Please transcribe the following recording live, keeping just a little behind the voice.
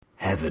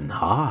Heaven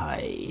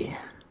high.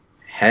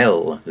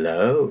 Hell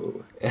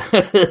low.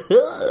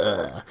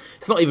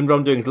 It's not even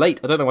Rum Doings Late.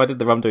 I don't know why I did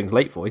the Rum Doings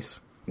Late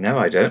voice. No,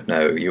 I don't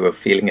know. You were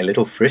feeling a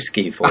little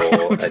frisky for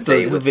a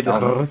day with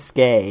sun.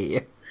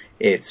 Risque.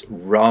 It's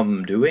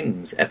Rum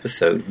Doings,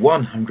 episode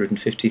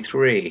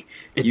 153.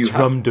 It's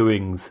Rum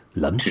Doings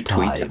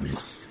lunchtime.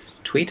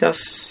 Tweet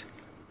us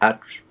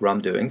at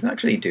Rum Doings.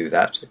 Actually do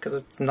that, because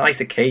it's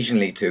nice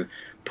occasionally to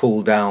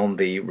pull down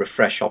the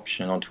refresh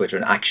option on Twitter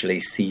and actually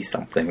see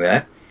something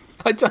there.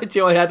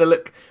 I had a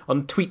look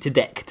on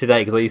TweetDeck today,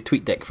 because I use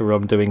TweetDeck for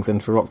Rum Doings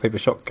and for Rock Paper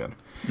Shotgun.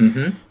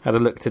 Mm-hmm. Had a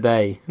look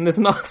today, and there's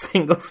not a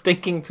single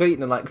stinking tweet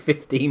in like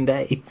 15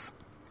 days.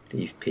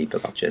 These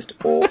people are just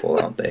awful,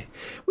 aren't they?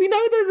 We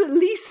know there's at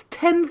least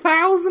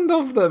 10,000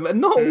 of them,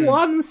 and not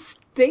one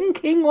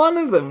stinking one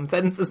of them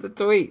sends us a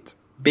tweet.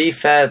 Be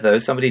fair, though,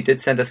 somebody did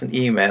send us an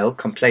email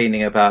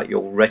complaining about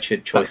your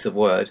wretched choice of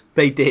word.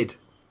 They did.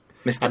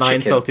 Mr. And Chicken. I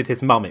insulted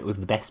his mum, it was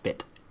the best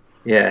bit.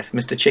 Yes,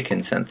 Mr.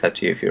 Chicken sent that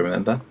to you, if you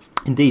remember.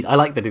 Indeed, I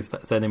like that his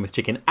surname was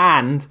Chicken,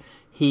 and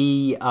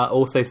he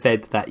also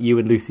said that you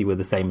and Lucy were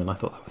the same, and I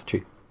thought that was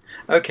true.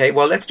 Okay,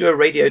 well, let's do a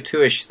Radio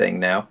 2-ish thing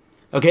now.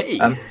 Okay.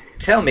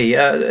 Tell me,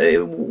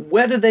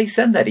 where did they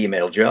send that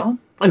email, John?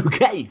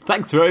 Okay,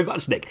 thanks very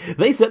much, Nick.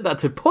 They sent that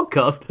to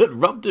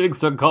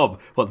podcast@rumdoings.com.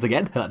 Once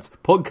again, that's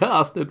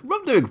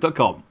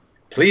podcast@rumdoings.com.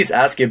 Please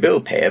ask your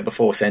bill payer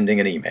before sending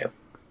an email.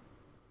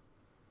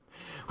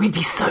 We'd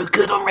be so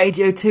good on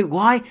Radio 2.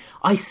 Why?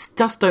 I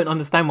just don't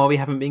understand why we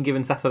haven't been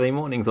given Saturday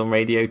mornings on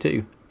Radio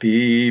 2.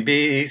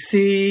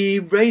 BBC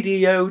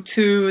Radio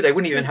 2. They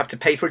wouldn't even have to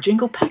pay for a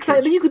jingle package.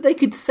 Exactly, they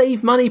could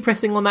save money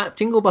pressing on that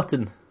jingle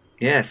button.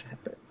 Yes,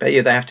 bet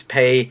you they have to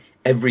pay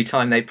every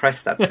time they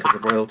press that because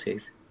of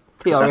royalties.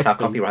 That's how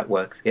copyright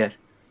works, yes.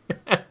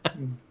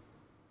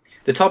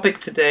 The topic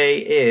today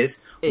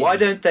is, why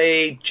don't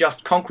they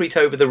just concrete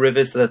over the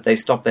rivers so that they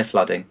stop their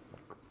flooding?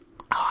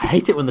 Oh, I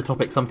hate it when the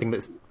topic's something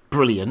that's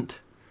brilliant.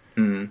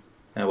 Oh,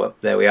 well,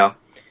 there we are.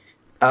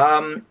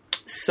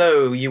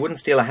 So, you wouldn't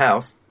steal a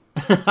house?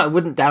 I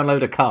wouldn't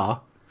download a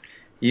car.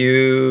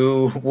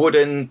 You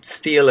wouldn't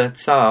steal a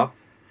Tsar?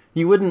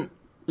 You wouldn't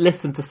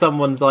listen to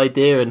someone's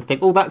idea and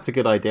think, oh, that's a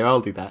good idea,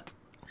 I'll do that.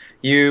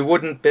 You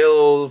wouldn't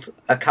build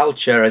a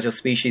culture as your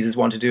species is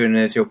want to do and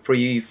as your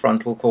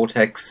prefrontal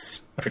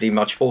cortex pretty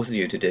much forces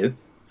you to do.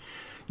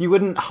 You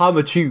wouldn't hum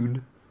a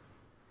tune.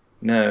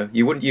 No,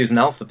 you wouldn't use an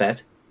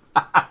alphabet.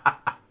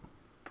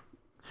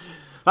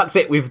 That's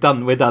it, we're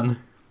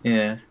done.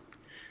 Yeah.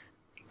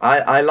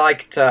 I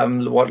liked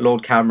what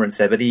Lord Cameron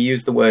said, but he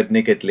used the word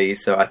niggardly,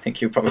 so I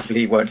think you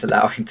probably won't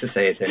allow him to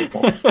say it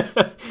anymore.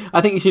 I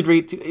think you should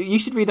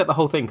read out the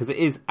whole thing, because it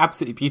is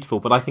absolutely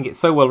beautiful, but I think it's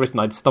so well written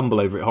I'd stumble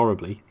over it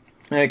horribly.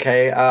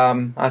 Okay,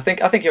 I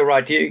think you're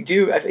right.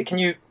 Can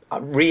you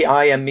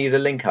re-IM me the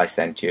link I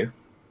sent you?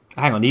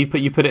 Hang on, you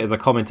put it as a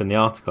comment in the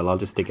article, I'll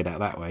just dig it out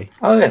that way.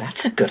 Oh, yeah,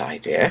 that's a good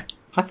idea.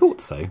 I thought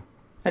so.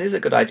 That is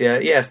a good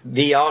idea. Yes,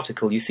 the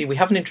article. You see, we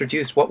haven't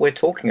introduced what we're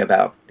talking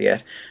about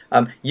yet.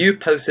 You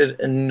posted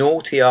a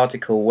naughty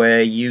article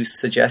where you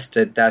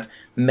suggested that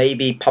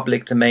maybe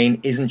public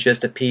domain isn't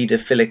just a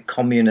paedophilic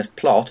communist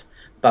plot,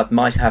 but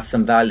might have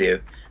some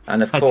value.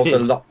 And of course,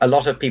 a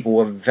lot of people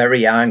were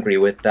very angry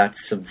with that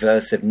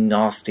subversive,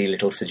 nasty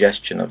little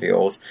suggestion of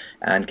yours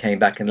and came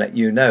back and let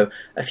you know.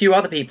 A few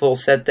other people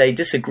said they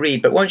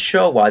disagreed, but weren't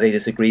sure why they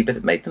disagreed, but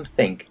it made them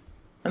think.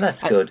 And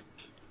that's good.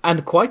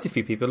 And quite a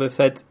few people have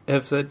said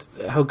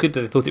how good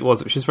they thought it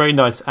was, which is very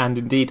nice. And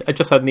indeed, I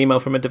just had an email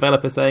from a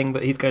developer saying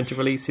that he's going to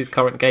release his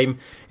current game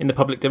in the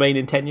public domain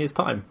in 10 years'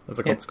 time as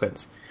a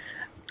consequence.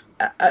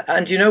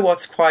 And you know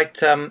what's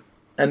quite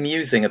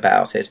amusing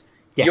about it?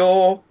 Yes.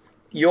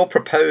 Your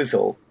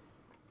proposal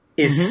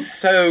is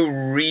so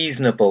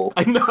reasonable,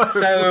 I know.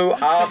 so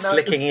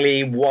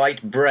arse-lickingly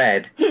white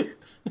bread.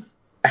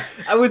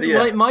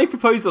 My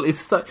proposal is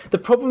so... The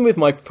problem with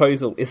my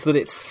proposal is that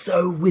it's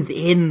so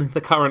within the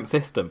current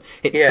system.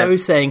 It's so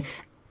saying...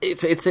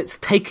 It's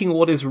taking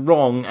what is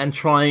wrong and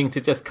trying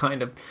to just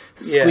kind of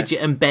squidge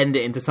it and bend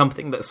it into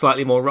something that's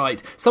slightly more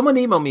right. Someone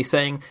emailed me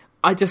saying,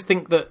 I just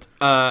think that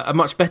a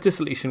much better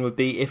solution would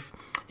be if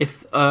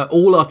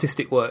all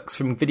artistic works,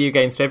 from video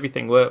games to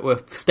everything, were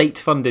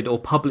state-funded or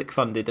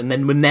public-funded, and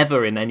then were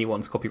never in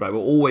anyone's copyright, were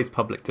always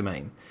public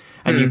domain.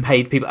 And you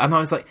paid people... And I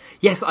was like,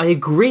 yes, I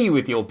agree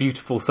with your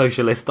beautiful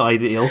socialist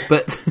ideal,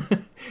 but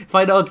if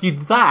I'd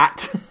argued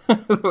that,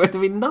 there would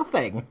have been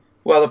nothing.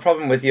 Well, the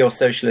problem with your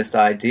socialist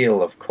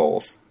ideal, of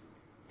course,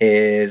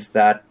 is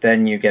that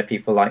then you get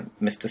people like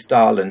Mr.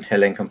 Stalin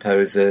telling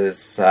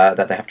composers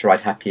that they have to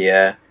write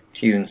happier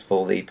tunes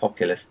for the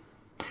populace.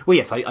 Well,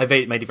 yes, I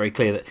made it very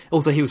clear that...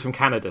 Also, he was from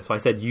Canada, so I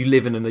said, you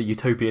live in a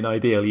utopian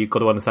ideal. You've got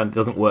to understand it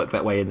doesn't work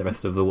that way in the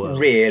rest of the world.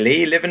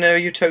 Really? Live in a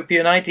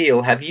utopian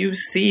ideal? Have you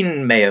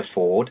seen Mayor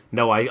Ford?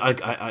 No,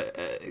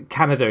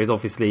 Canada is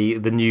obviously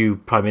the new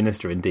Prime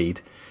Minister,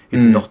 indeed.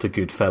 Is not a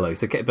good fellow.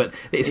 So, but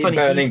it's funny...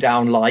 Burning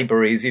down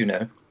libraries, you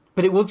know.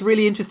 But it was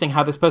really interesting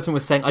how this person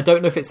was saying, I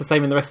don't know if it's the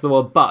same in the rest of the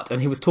world,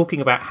 and he was talking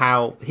about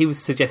how he was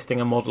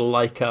suggesting a model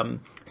like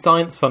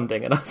science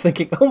funding, and I was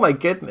thinking, oh my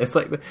goodness,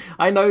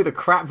 I know the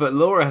crap that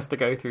Laura has to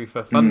go through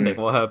for funding,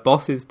 or her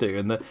bosses do,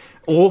 and the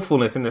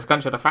awfulness in this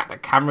country, the fact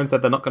that Cameron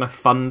said they're not going to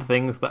fund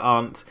things that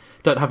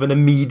don't have an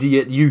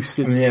immediate use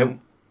in...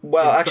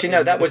 Well, actually,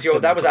 no, that was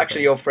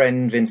actually your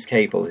friend Vince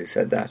Cable who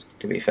said that,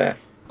 to be fair.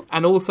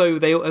 And also,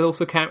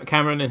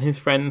 Cameron and his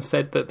friends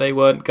said that they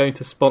weren't going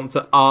to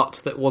sponsor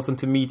art that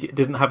wasn't immediate,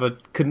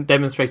 couldn't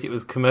demonstrate it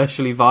was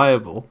commercially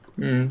viable.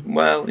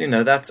 Well,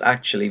 that's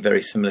actually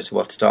very similar to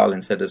what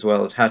Stalin said as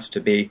well. It had to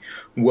be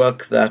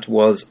work that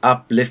was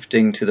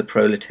uplifting to the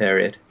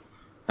proletariat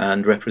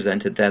and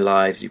represented their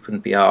lives. You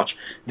couldn't be arch.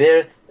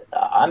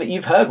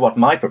 You've heard what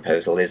my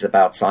proposal is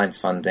about science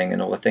funding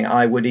and all that thing.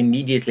 I would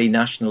immediately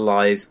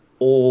nationalise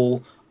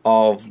all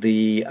of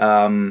the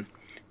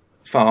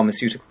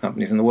pharmaceutical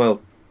companies in the world.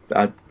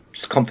 I'd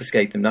just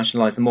confiscate them,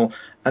 nationalise them all.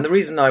 And the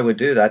reason I would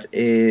do that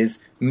is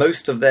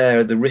most of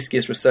the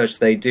riskiest research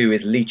they do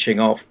is leeching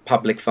off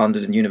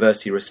public-funded and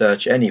university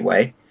research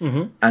anyway.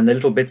 Mm-hmm. And the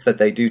little bits that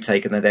they do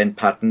take and they then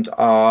patent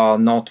are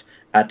not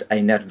at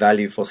a net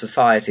value for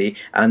society,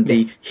 and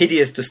the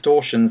hideous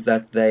distortions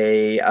that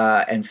they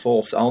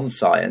enforce on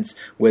science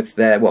with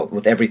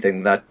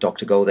everything that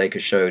Dr. Goldacre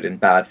showed in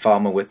Bad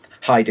Pharma, with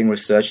hiding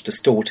research,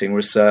 distorting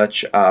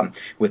research,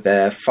 with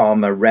their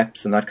pharma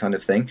reps and that kind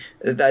of thing,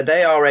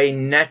 they are a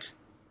net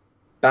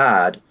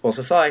bad for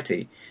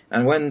society.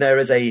 And when there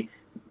is a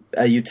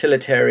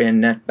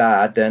utilitarian net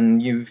bad, then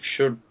you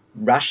should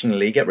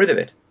rationally get rid of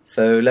it.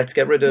 So let's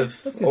get rid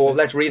of, or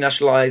let's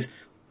renationalise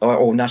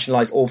or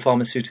nationalise all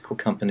pharmaceutical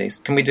companies.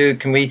 Can we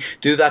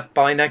do that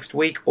by next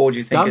week, or do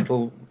you think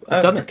it'll...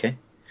 I've done it. Okay.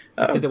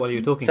 Just did it while you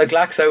were talking. So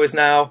Glaxo is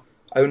now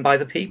owned by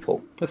the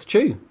people. That's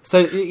true.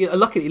 So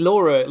luckily,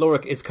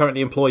 Laura is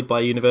currently employed by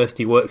a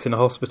university, works in a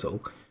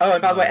hospital. Oh,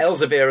 and by the way,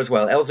 Elsevier as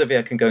well.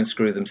 Elsevier can go and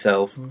screw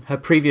themselves. Her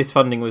previous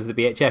funding was the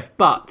BHF,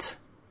 but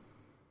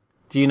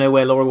do you know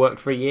where Laura worked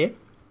for a year?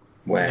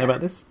 Where? Do you know about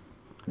this?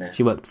 No.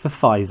 She worked for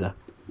Pfizer.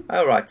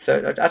 Oh, right.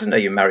 So I didn't know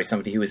you married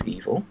somebody who was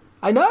evil.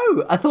 I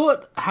know. I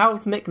thought,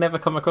 how's Nick never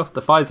come across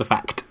the Pfizer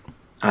fact?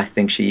 I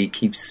think she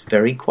keeps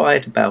very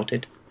quiet about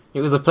it. It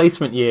was a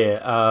placement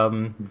year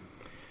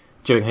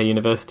during her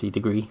university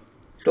degree.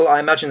 Still, I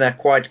imagine they're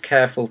quite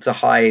careful to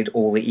hide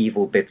all the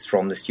evil bits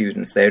from the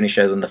students. They only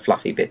show them the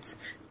fluffy bits.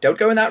 Don't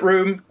go in that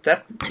room.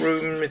 That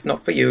room is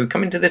not for you.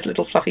 Come into this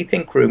little fluffy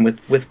pink room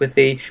with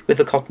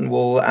the cotton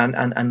wool and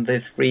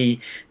the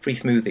free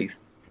smoothies.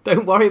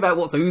 Don't worry about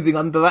what's oozing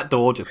under that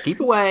door. Just keep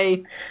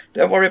away.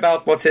 Don't worry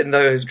about what's in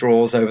those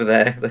drawers over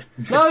there.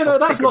 No,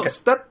 that's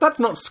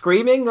not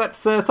screaming. That's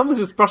someone's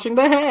just brushing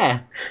their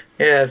hair.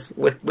 Yes,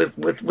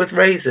 with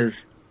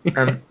razors.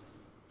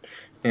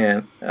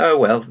 Yeah. Oh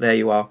well, there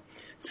you are.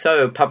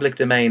 So public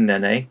domain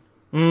then, eh?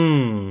 Go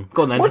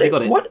on then. Have you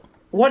got it?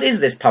 What is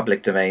this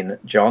public domain,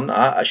 John?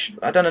 I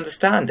don't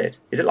understand it.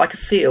 Is it like a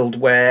field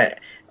where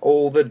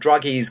all the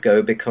druggies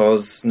go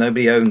because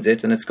nobody owns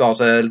it, and it's got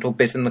a little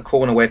bit in the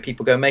corner where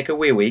people go make a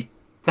wee-wee?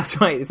 That's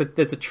right.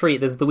 There's a tree.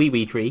 There's the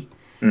wee-wee tree.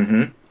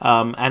 Mm-hmm.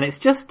 And it's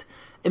just...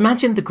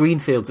 Imagine the green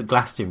fields at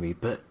Glastonbury,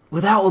 but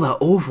without all that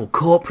awful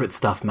corporate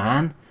stuff,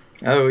 man.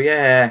 Oh,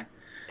 yeah.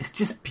 It's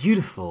just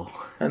beautiful.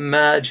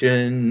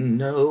 Imagine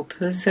no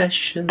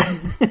possession.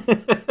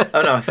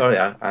 Oh, no, sorry.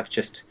 I've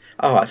just...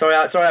 Oh, sorry.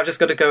 I've just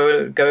got to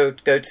go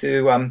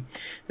to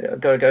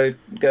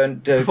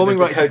Performing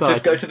Rights Society.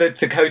 Go to the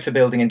Dakota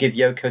building and give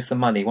Yoko some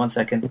money. 1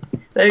 second.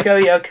 There you go,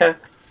 Yoko.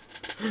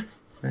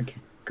 Okay,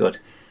 good,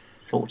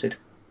 sorted.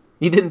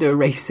 You didn't do a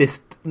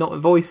racist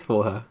voice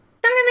for her.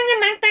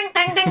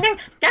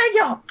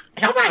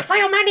 Don't wait for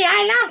your money.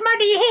 I love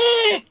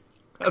money.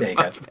 That's there you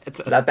go.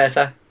 Better. Is that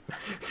better?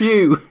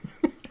 Phew.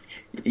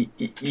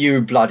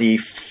 You bloody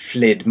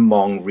flid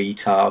mong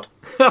retard.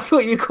 That's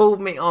what you called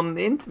me on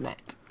the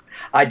internet.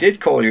 I did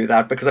call you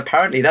that because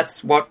apparently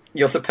that's what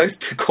you're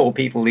supposed to call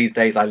people these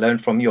days. I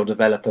learned from your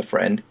developer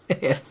friend.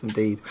 Yes,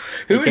 indeed.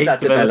 Who is that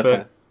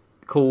developer?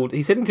 Called.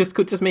 He said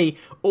just me.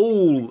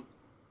 All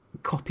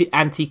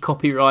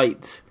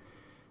anti-copyright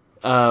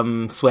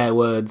swear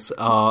words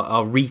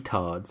are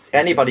retards.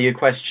 Anybody who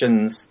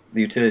questions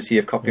the utility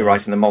of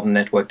copyright in the modern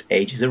networked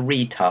age is a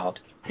retard.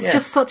 It's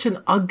just such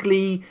an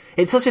ugly...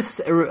 It's such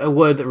a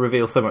word that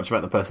reveals so much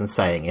about the person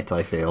saying it,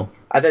 I feel.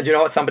 And then do you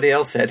know what somebody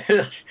else said?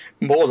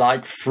 More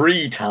like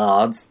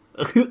freetards.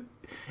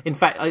 In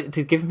fact,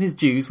 to give him his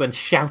dues, when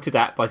shouted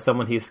at by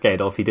someone he is scared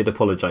of, he did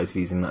apologise for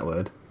using that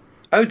word.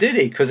 Oh, did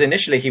he? Because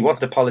initially he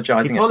wasn't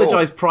apologising at all. He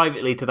apologised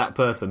privately to that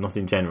person, not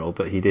in general,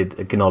 but he did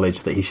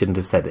acknowledge that he shouldn't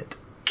have said it.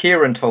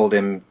 Kieran told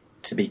him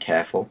to be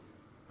careful.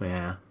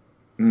 Yeah.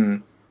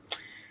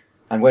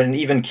 And when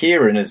even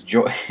Kieran is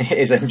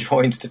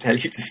enjoined to tell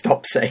you to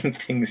stop saying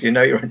things, you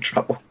know you're in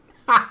trouble.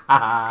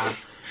 Yeah.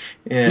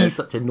 He's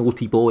such a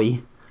naughty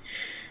boy.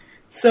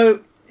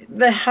 So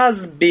there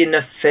has been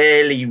a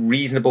fairly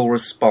reasonable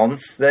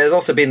response. There's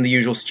also been the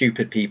usual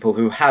stupid people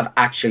who have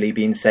actually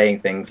been saying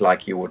things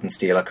like you wouldn't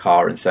steal a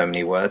car in so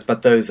many words,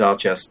 but those are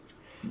just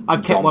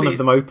I've kept one of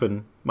them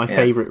open. My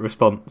favourite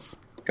response.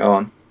 Go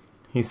on.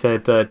 He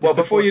said... well,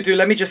 before you do,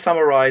 let me just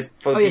summarise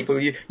for people.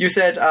 Yes. You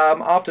said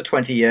after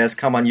 20 years,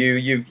 come on,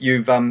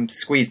 you've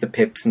squeezed the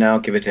pips, now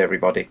give it to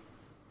everybody.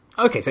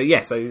 Okay, so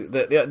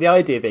the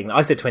idea being that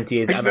I said 20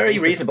 years... It's very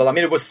reasonable. I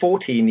mean, it was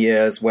 14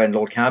 years when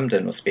Lord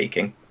Camden was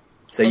speaking.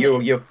 So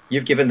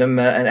you've given them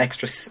an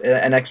extra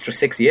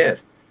 6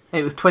 years.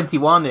 It was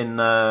 21 in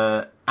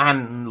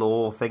Anne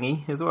Law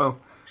thingy as well.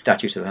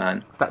 Statute of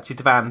Anne.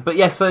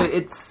 But so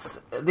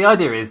it's... The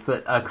idea is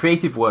that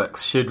creative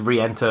works should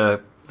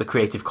re-enter the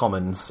Creative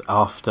Commons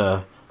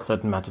after a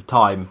certain amount of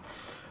time.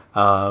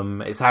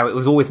 It's how it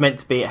was always meant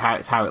to be.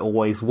 It's how it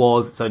always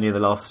was. It's only the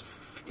last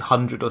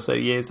 100 or so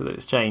years that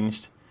it's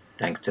changed.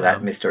 Thanks to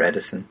that, Mr.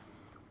 Edison.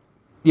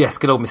 Yes,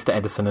 good old Mr.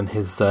 Edison and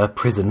his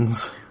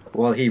prisons.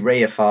 Well, he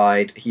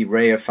reified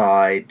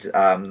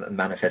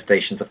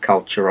manifestations of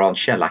culture on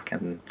shellac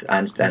and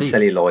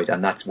celluloid,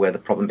 and that's where the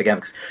problem began,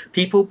 because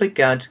people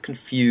began to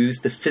confuse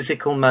the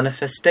physical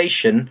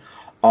manifestation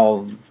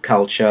of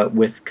culture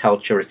with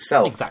culture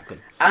itself. Exactly.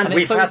 And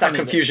we've had that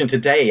confusion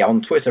today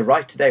on Twitter.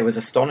 Right today, it was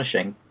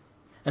astonishing.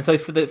 And so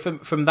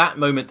from that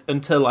moment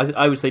until,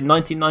 I would say,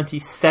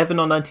 1997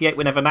 or 98,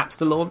 whenever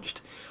Napster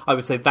launched, I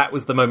would say that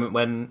was the moment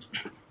when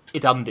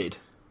it undid.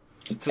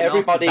 So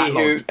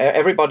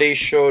everybody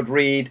should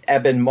read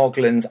Eben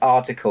Moglen's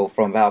article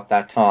from about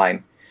that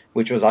time,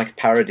 which was like a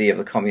parody of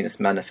the Communist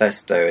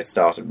Manifesto it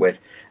started with,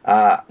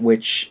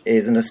 which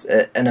is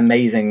an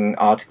amazing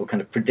article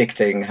kind of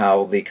predicting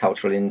how the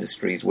cultural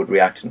industries would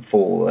react and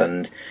fall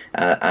and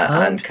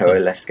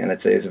coalesce. And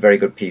it's a very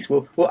good piece.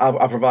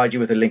 I'll provide you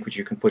with a link which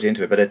you can put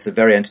into it, but it's a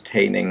very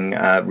entertaining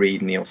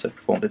read, and he also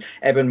performed it.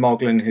 Eben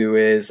Moglen, who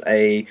is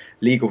a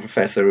legal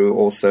professor who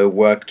also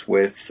worked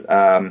with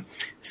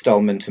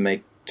Stallman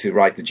to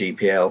write the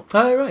GPL.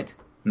 Oh, right.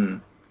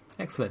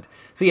 Excellent.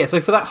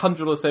 So for that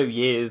 100 or so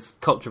years,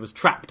 culture was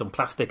trapped on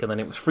plastic and then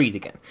it was freed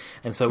again.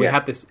 And so we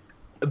had this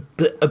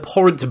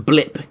abhorrent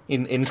blip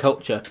in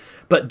culture.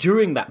 But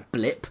during that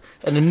blip,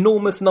 an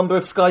enormous number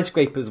of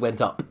skyscrapers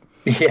went up.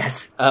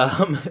 Yes.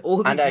 And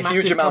a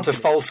huge amount of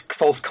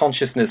false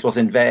consciousness was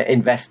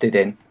invested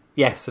in.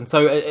 Yes, and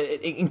so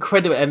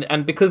incredible.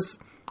 And because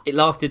it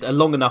lasted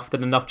long enough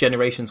that enough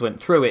generations went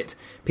through it,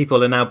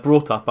 people are now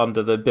brought up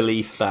under the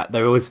belief that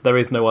there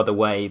is no other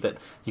way, that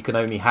you can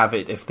only have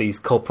it if these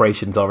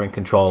corporations are in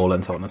control,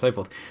 and so on and so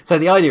forth. So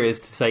the idea is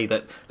to say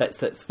that let's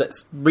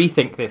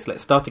rethink this,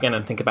 let's start again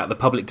and think about the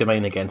public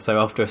domain again. So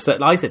after I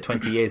said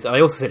 20 years, and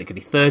I also said it could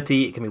be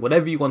 30, it can be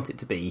whatever you want it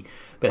to be,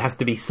 but it has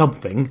to be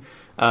something.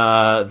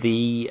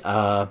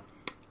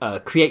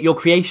 Your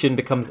creation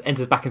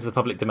enters back into the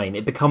public domain.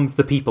 It becomes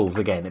the people's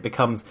again. It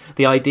becomes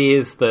the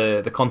ideas,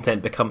 the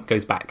content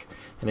goes back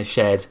and is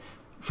shared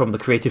from the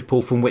creative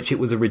pool from which it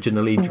was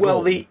originally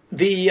drawn. Well,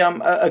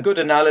 a good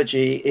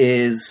analogy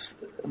is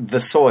the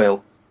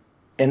soil,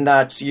 in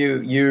that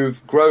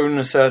you've grown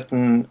a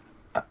certain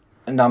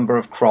number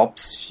of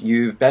crops,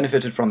 you've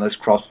benefited from those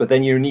crops, but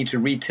then you need to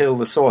re-till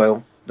the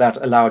soil that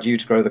allowed you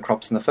to grow the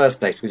crops in the first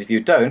place, because if you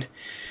don't,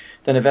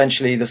 then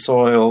eventually the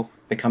soil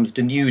becomes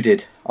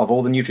denuded of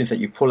all the nutrients that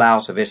you pull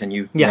out of it and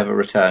you never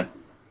return.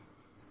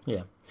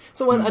 Yeah.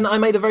 So, and I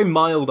made a very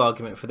mild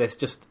argument for this,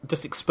 just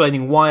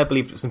explaining why I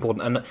believed it was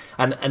important,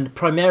 and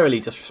primarily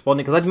just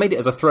responding, because I'd made it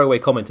as a throwaway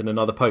comment in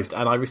another post,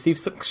 and I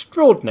received some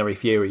extraordinary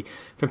fury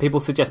from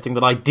people suggesting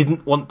that I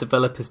didn't want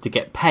developers to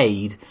get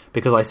paid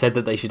because I said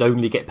that they should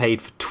only get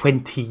paid for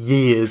 20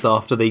 years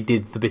after they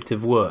did the bit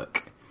of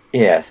work.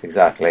 Yes,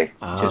 exactly.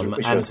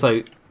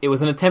 So it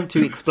was an attempt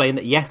to explain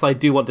that, yes, I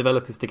do want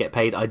developers to get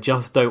paid, I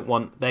just don't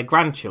want their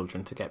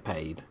grandchildren to get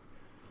paid.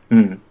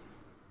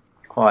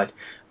 Quite.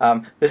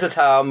 This is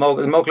how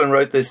Moglen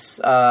wrote this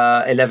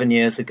 11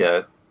 years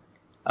ago.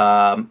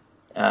 And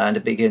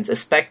it begins, "A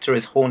spectre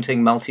is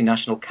haunting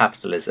multinational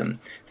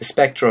capitalism, the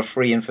spectre of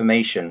free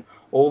information.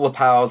 All the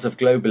powers of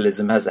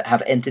globalism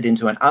have entered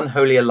into an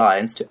unholy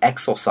alliance to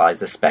exorcise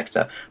the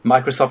spectre.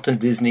 Microsoft and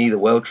Disney, the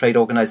World Trade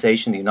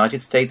Organization, the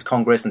United States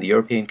Congress, and the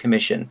European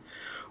Commission.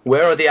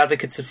 Where are the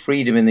advocates of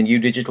freedom in the new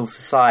digital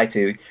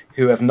society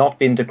who have not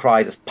been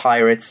decried as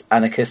pirates,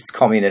 anarchists,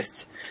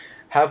 communists?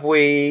 Have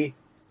we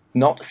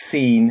not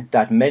seen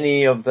that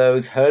many of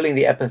those hurling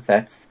the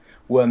epithets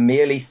were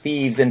merely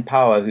thieves in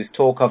power whose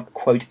talk of,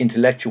 quote,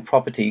 intellectual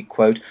property,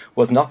 quote,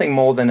 was nothing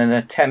more than an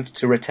attempt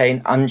to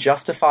retain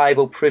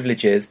unjustifiable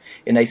privileges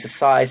in a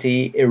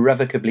society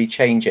irrevocably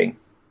changing?"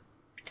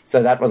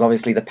 So that was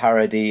obviously the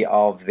parody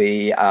of the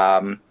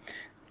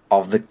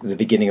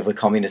beginning of the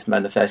Communist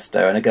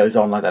Manifesto, and it goes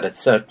on like that. It's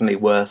certainly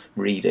worth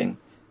reading.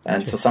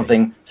 And so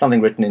something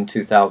written in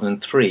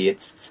 2003,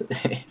 it's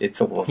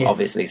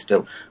obviously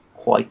still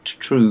quite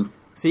true.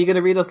 So you're going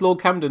to read us Lord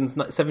Camden's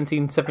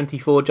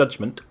 1774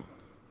 judgment?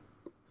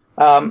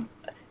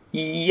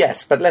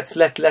 Yes, but let's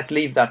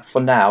leave that for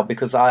now,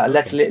 because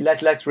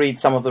let's read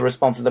some of the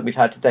responses that we've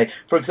had today.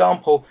 For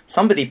example,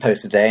 somebody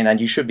posted today, and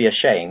you should be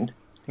ashamed,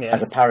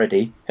 as a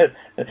parody, a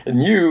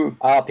new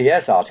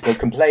RPS article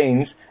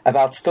complains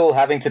about still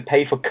having to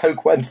pay for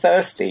Coke when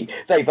thirsty.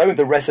 They've owned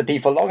the recipe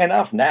for long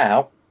enough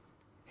now.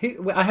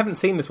 I haven't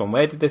seen this one.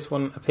 Where did this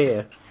one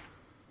appear?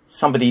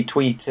 Somebody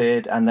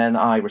tweeted, and then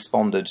I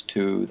responded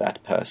to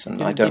that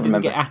person. I don't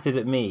remember. Didn't get atted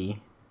at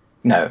me?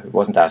 No, it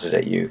wasn't atted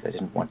at you. They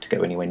didn't want to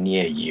go anywhere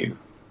near you.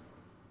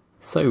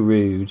 So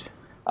rude.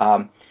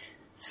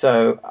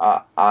 So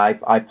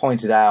I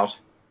pointed out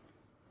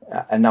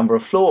a number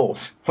of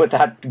flaws with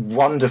that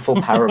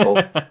wonderful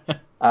parable.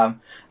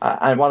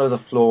 And one of the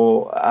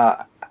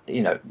flaws,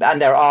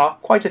 and there are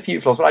quite a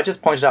few flaws, but I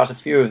just pointed out a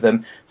few of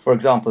them. For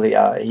example,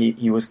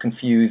 he was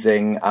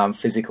confusing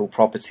physical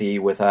property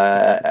with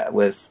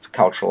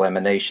cultural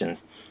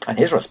emanations. And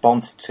his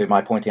response to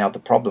my pointing out the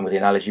problem with the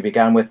analogy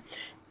began with,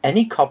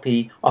 any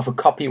copy of a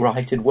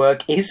copyrighted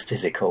work is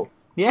physical.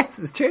 Yes,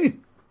 it's true.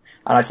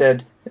 And I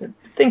said,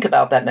 think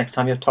about that next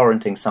time you're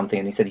torrenting something.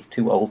 And he said he's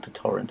too old to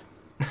torrent.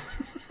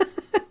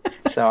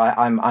 So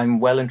I'm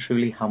well and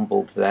truly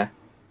humbled there.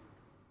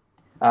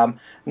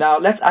 Now,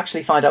 let's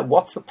actually find out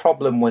what's the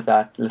problem with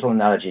that little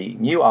analogy.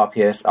 New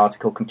RPS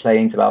article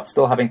complains about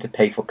still having to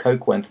pay for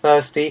Coke when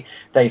thirsty.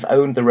 They've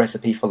owned the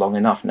recipe for long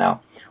enough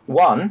now.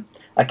 1,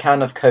 a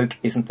can of Coke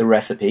isn't the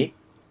recipe.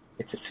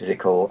 It's a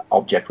physical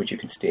object which you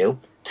can steal.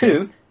 2,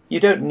 yes. You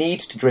don't need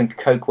to drink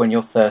Coke when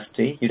you're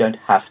thirsty. You don't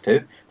have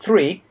to.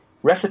 3,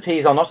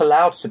 recipes are not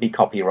allowed to be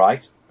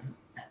copyright.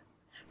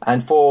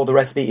 And 4, the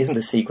recipe isn't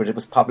a secret. It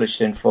was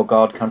published in For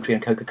God, Country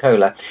and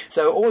Coca-Cola.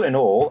 So all in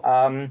all,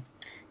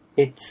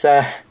 it's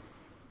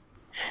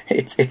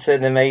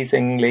an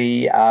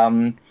amazingly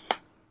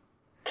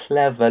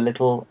clever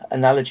little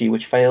analogy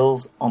which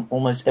fails on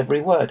almost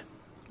every word.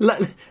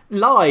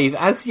 Live,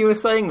 as you were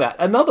saying that,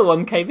 another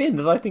one came in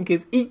that I think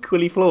is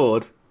equally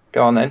flawed.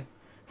 Go on then.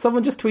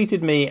 Someone just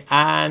tweeted me,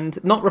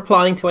 and not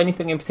replying to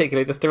anything in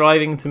particular, just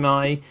arriving into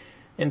my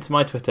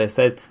Twitter,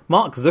 says,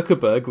 Mark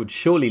Zuckerberg would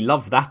surely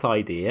love that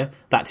idea,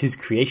 that his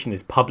creation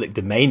is public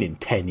domain in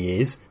 10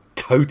 years.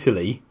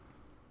 Totally.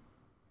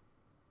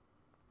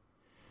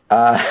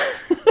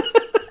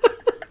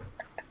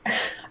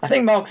 I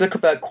think Mark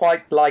Zuckerberg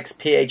quite likes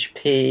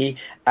PHP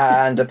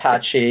and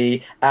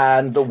Apache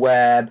and the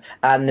web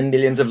and the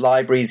millions of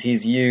libraries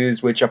he's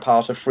used which are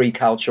part of free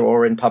culture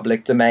or in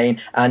public domain,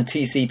 and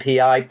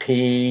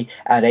TCP/IP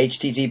and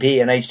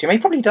HTTP and HTML. He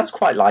probably does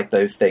quite like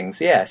those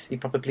things. Yes, he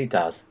probably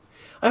does.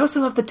 I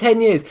also love the 10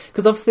 years,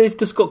 because obviously they've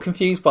just got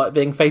confused by it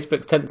being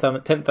Facebook's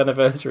 10th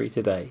anniversary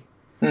today.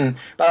 But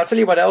I'll tell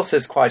you what else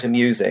is quite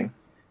amusing.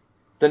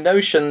 The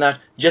notion that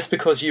just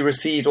because you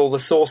received all the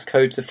source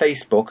code to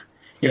Facebook,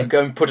 you can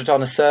go and put it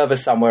on a server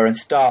somewhere and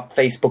start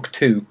Facebook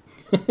 2.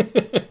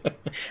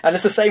 And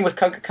it's the same with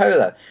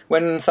Coca-Cola.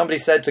 When somebody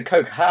said to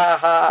Coke, "Ha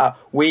ha,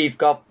 we've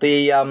got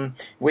the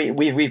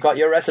we've got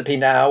your recipe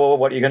now, or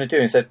what are you going to do?"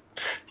 And he said,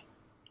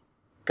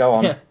 "Go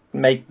on,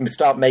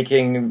 start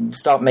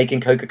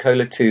making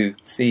Coca-Cola 2.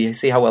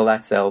 See how well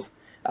that sells."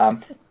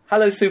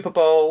 Hello, Super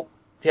Bowl.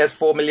 He has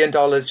 $4 million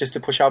just to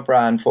push our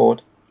brand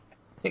forward.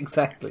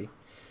 Exactly.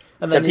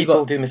 And so then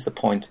people do miss the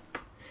point.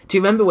 Do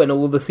you remember when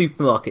all the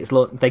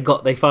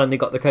supermarkets they finally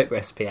got the Coke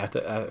recipe out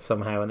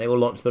somehow, and they all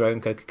launched their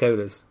own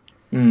Coca-Colas,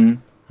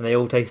 and they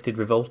all tasted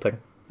revolting.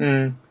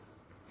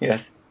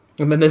 Yes.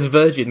 And then there's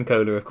Virgin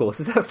Cola, of course.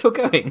 Is that still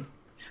going?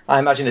 I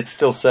imagine it's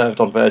still served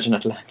on Virgin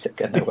Atlantic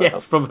and nowhere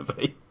else. Yes,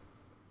 probably.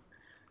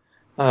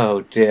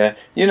 Oh dear.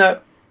 You know,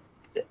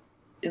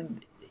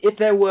 if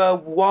there were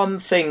one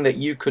thing that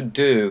you could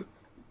do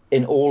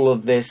in all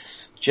of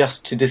this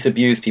just to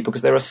disabuse people,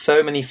 because there are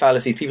so many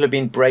fallacies, people have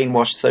been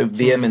brainwashed so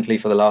vehemently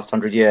for the last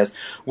 100 years,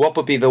 what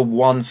would be the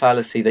one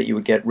fallacy that you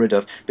would get rid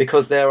of?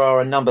 Because there are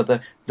a number.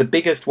 The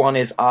biggest one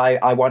is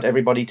I want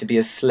everybody to be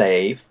a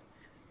slave,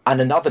 and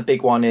another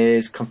big one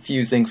is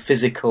confusing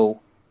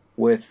physical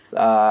with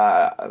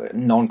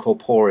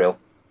non-corporeal.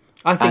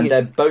 And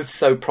they're both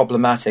so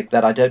problematic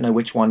that I don't know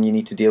which one you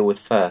need to deal with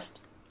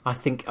first. I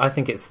think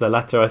it's the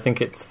latter. I think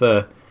it's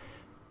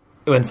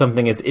when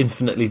something is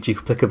infinitely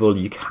duplicable,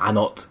 you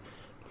cannot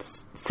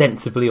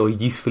sensibly or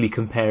usefully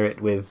compare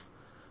it with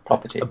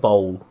property, a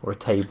bowl or a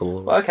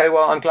table. Okay,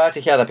 well, I'm glad to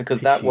hear that,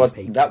 because that was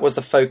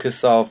the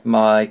focus of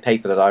my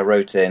paper that I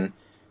wrote in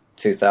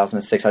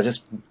 2006. I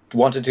just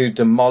wanted to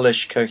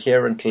demolish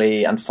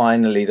coherently and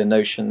finally the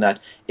notion that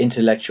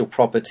intellectual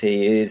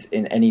property is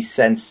in any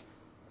sense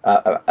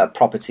a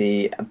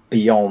property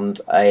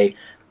beyond a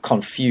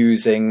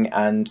confusing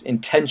and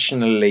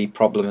intentionally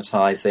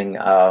problematizing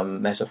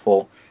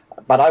metaphor.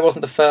 But I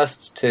wasn't the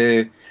first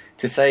to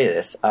say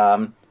this.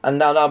 And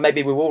now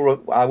maybe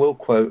I will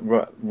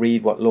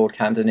read what Lord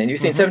Camden in. You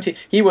see, in 17,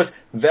 he was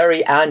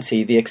very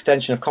anti the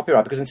extension of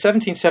copyright, because in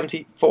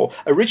 1774,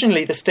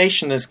 originally the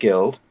Stationers'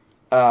 Guild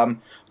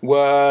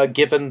were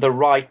given the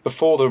right,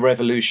 before the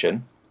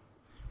Revolution,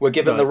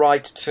 the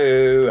right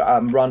to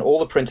run all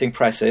the printing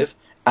presses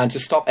and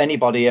to stop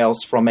anybody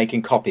else from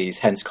making copies,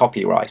 hence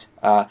copyright.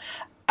 And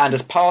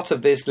as part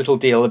of this little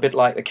deal, a bit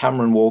like the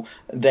Cameron Wall,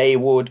 they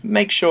would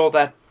make sure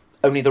that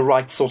only the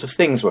right sort of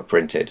things were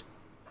printed.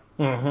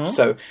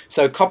 So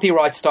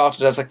copyright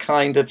started as a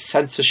kind of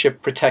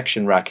censorship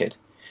protection racket.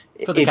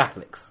 For the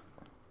Catholics.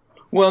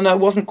 Well, no, it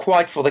wasn't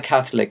quite for the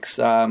Catholics.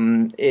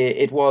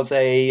 It was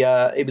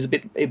a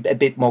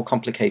bit more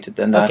complicated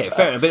than that. Okay,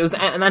 fair enough. But it was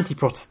an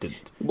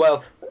anti-Protestant.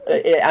 Well,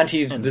 a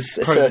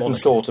certain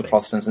sort of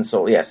Protestants and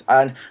so yes,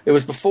 and it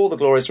was before the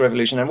Glorious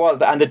Revolution,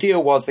 and the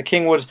deal was the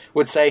king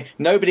would say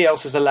nobody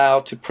else is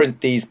allowed to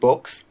print these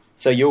books,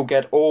 so you'll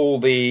get all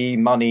the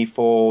money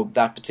for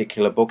that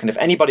particular book, and if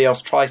anybody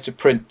else tries to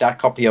print that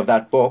copy of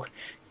that book,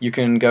 you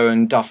can go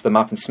and duff them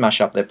up and smash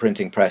up their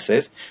printing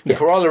presses. The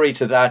corollary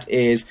to that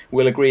is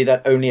we'll agree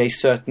that only a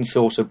certain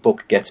sort of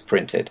book gets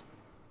printed.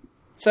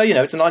 So,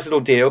 it's a nice little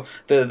deal.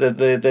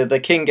 The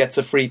king gets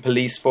a free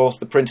police force,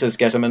 the printers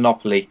get a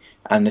monopoly,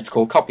 and it's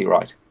called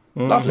copyright.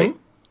 Mm-hmm. Lovely.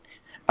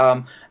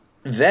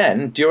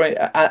 Then, during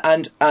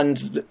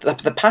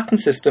the patent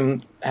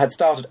system had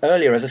started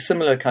earlier as a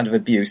similar kind of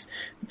abuse.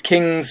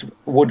 Kings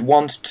would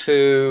want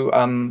to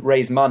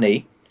raise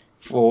money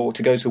to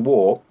go to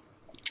war.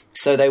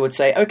 So they would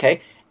say,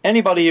 okay,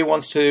 anybody who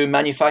wants to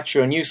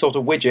manufacture a new sort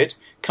of widget,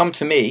 come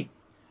to me,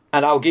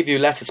 and I'll give you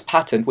letters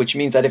patent, which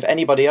means that if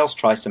anybody else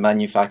tries to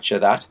manufacture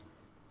that,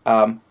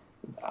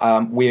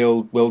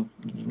 we'll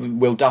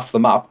duff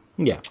them up.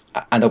 Yeah.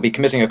 And they'll be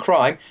committing a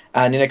crime,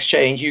 and in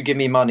exchange, you give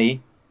me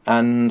money,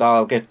 and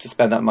I'll get to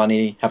spend that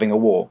money having a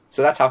war.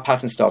 So that's how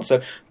patents started.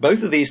 So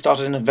both of these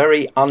started in a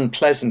very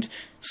unpleasant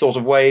sort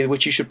of way,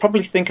 which you should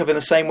probably think of in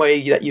the same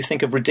way that you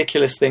think of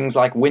ridiculous things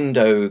like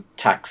window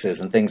taxes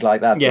and things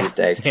like that these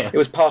days. Yeah. It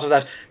was part of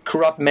that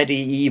corrupt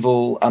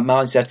medieval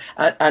mindset.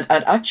 And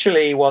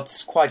actually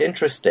what's quite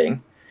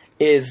interesting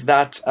is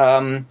that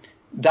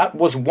that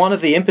was one of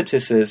the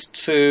impetuses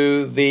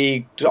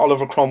to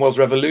Oliver Cromwell's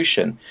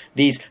revolution.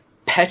 These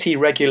petty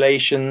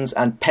regulations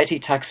and petty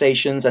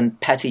taxations and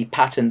petty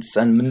patents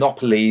and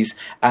monopolies,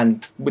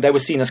 and they were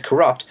seen as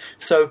corrupt.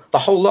 So the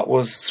whole lot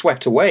was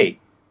swept away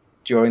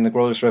during the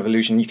Glorious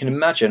Revolution. You can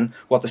imagine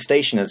what the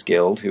Stationers'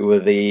 Guild, who were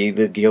the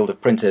guild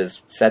of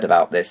printers, said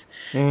about this.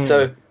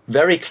 So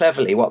very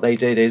cleverly what they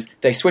did is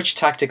they switched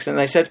tactics and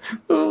they said,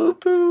 "Oh,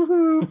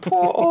 boo-hoo,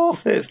 poor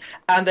authors."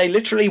 And they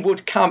literally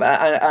would come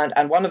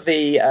and one of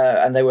the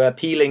and they were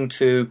appealing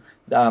to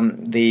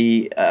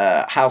the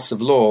House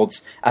of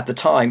Lords at the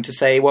time to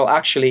say, well,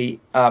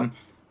 actually,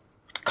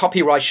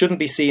 copyright shouldn't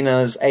be seen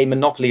as a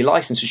monopoly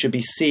license. It should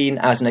be seen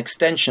as an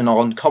extension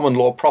on common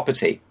law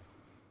property.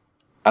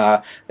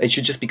 It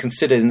should just be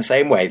considered in the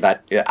same way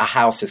that a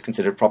house is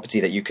considered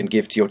property that you can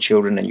give to your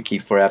children and you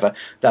keep forever.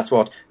 That's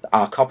what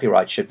our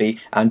copyright should be.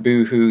 And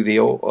boo-hoo the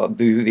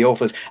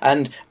authors.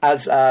 And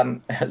as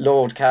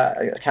Lord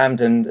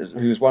Camden,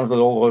 who's one of the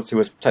lords who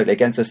was totally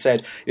against us,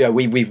 said,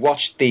 we've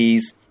watched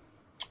these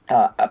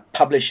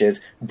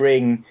publishers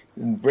bring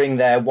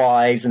their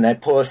wives and their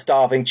poor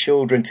starving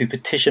children to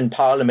petition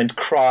Parliament,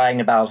 crying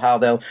about how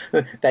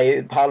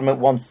Parliament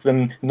wants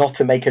them not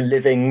to make a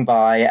living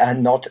by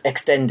and not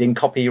extending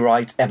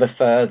copyright ever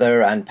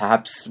further and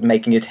perhaps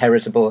making it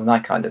heritable and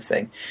that kind of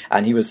thing.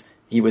 And he was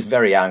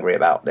very angry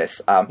about this.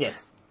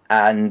 Yes.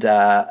 And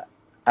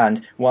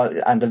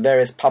the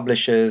various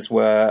publishers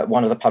were,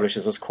 one of the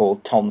publishers was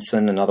called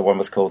Tonson, another one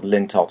was called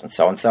Lintott, and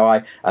so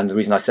on. And the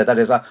reason I said that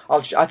is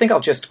I think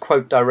I'll just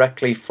quote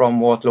directly from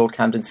what Lord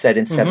Camden said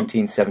in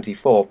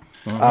 1774.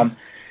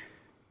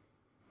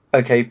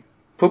 Okay,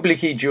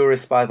 publici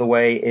juris, by the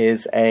way,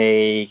 is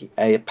a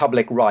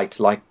public right,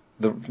 like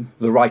the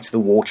right to the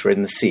water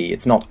in the sea.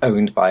 It's not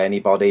owned by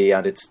anybody,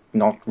 and it's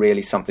not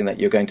really something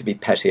that you're going to be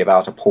petty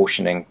about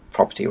apportioning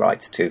property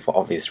rights to for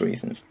obvious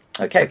reasons.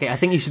 Okay, I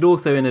think you should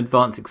also in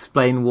advance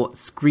explain what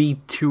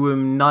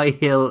scriptum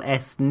nihil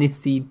est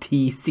nisi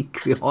te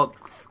sequia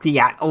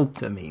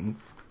alter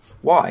means.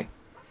 Why?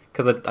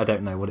 Because I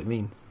don't know what it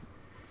means.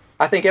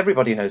 I think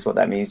everybody knows what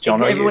that means,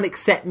 John. Everyone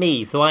except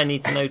me, so I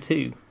need to know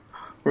too.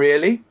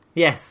 Really?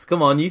 Yes,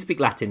 come on, you speak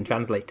Latin,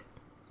 translate.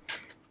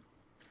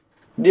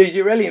 Do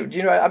you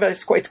know? I bet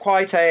it's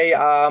quite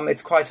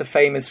a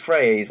famous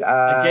phrase.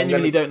 I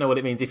genuinely don't know what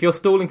it means. If you're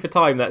stalling for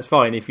time, that's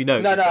fine. If you know,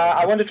 no,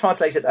 I want to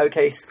translate it.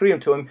 Okay, scream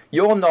to him.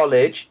 Your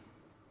knowledge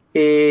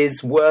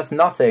is worth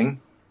nothing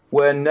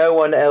where no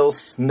one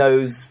else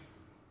knows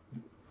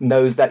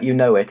that you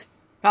know it.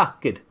 Ah,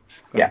 good.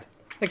 Right.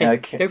 Yeah.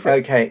 Okay. Go for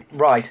it. Okay.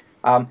 Right.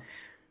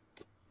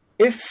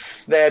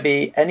 If there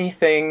be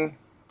anything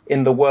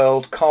in the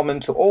world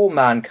common to all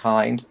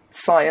mankind,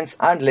 science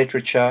and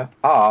literature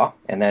are,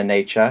 in their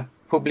nature,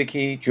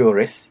 publici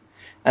juris,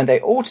 and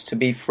they ought to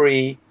be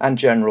free and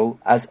general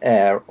as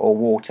air or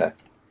water.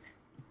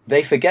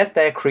 They forget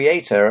their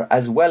Creator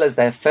as well as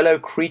their fellow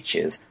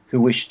creatures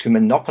who wish to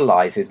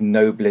monopolize his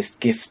noblest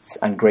gifts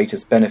and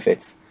greatest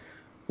benefits.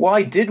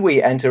 Why did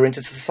we enter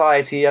into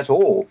society at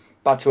all,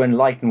 but to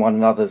enlighten one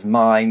another's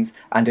minds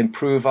and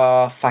improve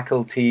our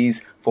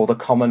faculties for the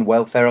common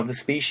welfare of the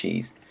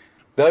species?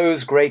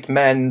 Those great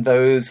men,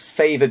 those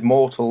favoured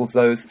mortals,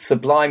 those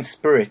sublime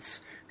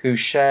spirits who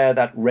share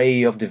that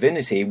ray of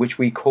divinity which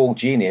we call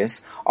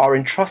genius, are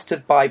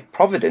entrusted by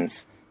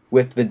Providence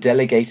with the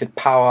delegated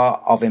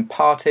power of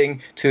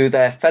imparting to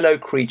their fellow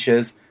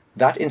creatures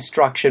that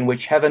instruction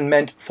which heaven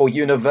meant for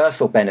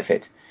universal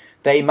benefit.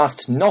 They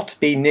must not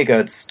be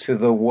niggards to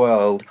the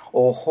world,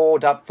 or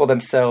hoard up for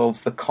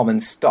themselves the common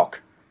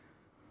stock.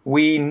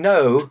 We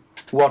know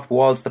what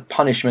was the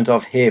punishment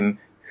of him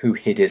who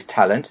hid his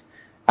talent,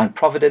 and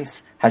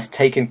Providence has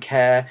taken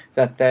care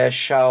that there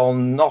shall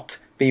not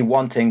be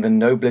wanting the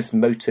noblest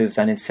motives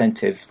and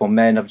incentives for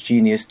men of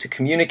genius to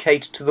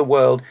communicate to the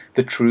world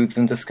the truths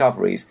and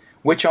discoveries,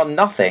 which are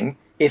nothing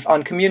if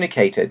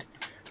uncommunicated.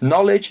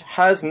 Knowledge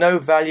has no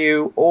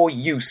value or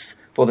use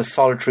for the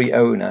solitary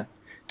owner.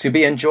 To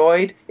be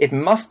enjoyed, it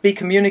must be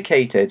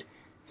communicated.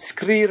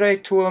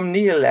 Scrire tuum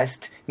nihil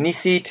est,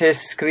 nisi te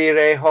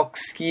scrire hoc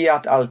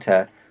sciat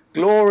alter.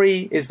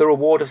 Glory is the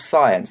reward of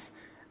science,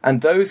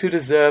 and those who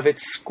deserve it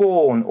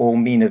scorn all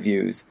meaner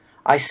views.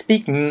 I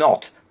speak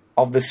not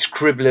of the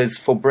scribblers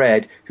for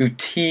bread who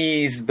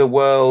tease the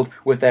world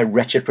with their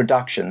wretched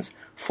productions.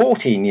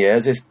 14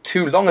 years is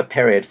too long a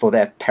period for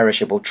their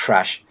perishable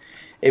trash.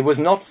 It was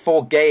not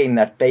for gain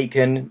that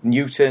Bacon,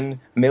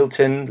 Newton,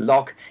 Milton,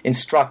 Locke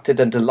instructed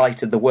and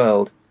delighted the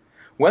world.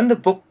 When the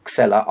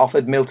bookseller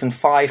offered Milton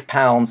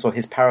 £5 for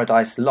his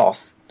Paradise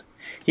Lost,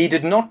 he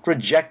did not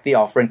reject the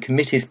offer and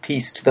commit his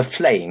piece to the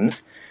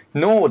flames,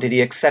 nor did he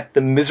accept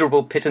the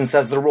miserable pittance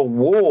as the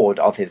reward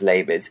of his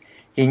labours.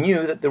 He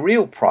knew that the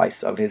real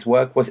price of his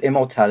work was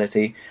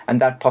immortality,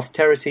 and that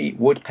posterity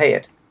would pay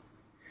it.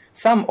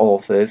 Some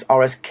authors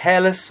are as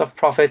careless of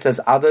profit as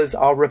others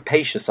are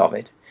rapacious of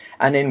it.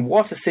 And in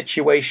what a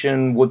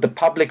situation would the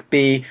public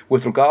be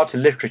with regard to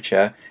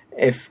literature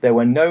if there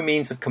were no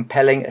means of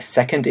compelling a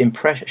second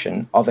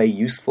impression of a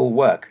useful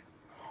work?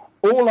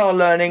 All our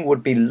learning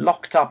would be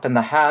locked up in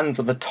the hands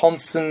of the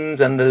Tonsons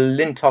and the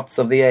Lintots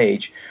of the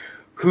age,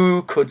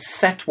 who could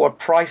set what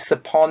price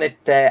upon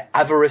it their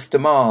avarice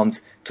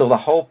demands, till the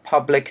whole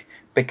public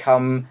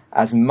become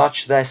as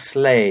much their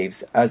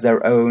slaves as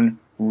their own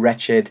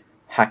wretched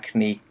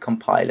hackney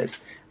compilers.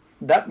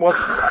 That was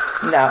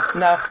now.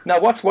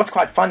 What's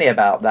quite funny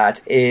about that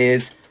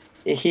is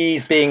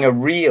he's being a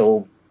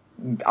real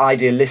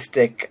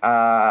idealistic,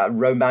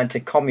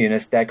 romantic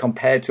communist there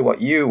compared to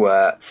what you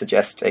were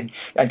suggesting.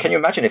 And can you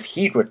imagine if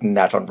he'd written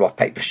that on Rock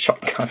Paper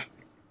Shotgun?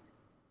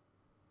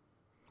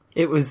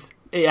 It was,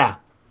 yeah.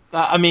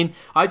 I mean,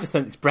 I just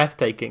think it's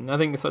breathtaking. I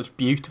think it's such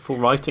beautiful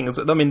writing.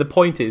 I mean, the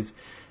point is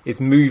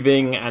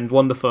moving and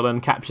wonderful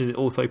and captures it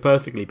all so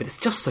perfectly, but it's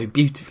just so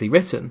beautifully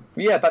written.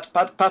 Yeah,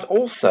 but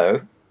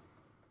also,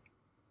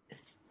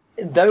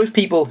 those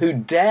people who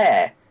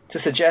dare to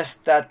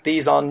suggest that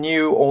these are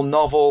new or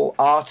novel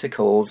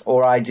articles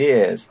or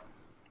ideas,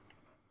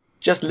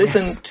 just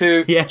listen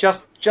to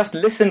just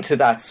listen to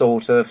that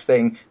sort of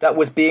thing that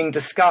was being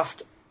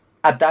discussed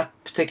at that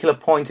particular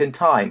point in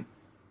time.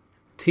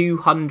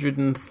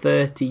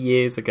 230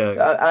 years ago.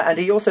 And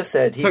he also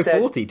said...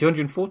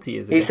 240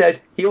 years ago.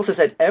 He also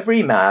said,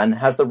 every man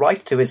has the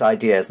right to his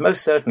ideas.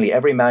 Most certainly,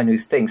 every man who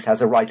thinks has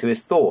a right to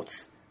his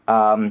thoughts.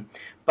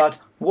 But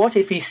what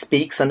if he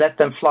speaks and let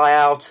them fly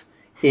out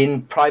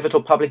in private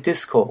or public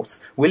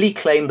discourse? Will he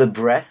claim the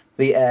breath,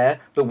 the air,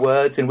 the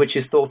words in which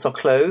his thoughts are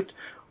clothed?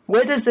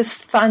 Where does this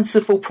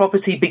fanciful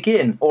property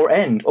begin or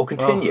end or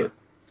continue? Oh.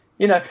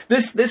 You know,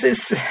 this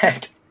is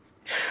said...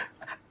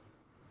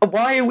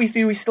 Why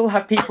do we still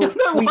have people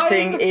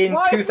tweeting in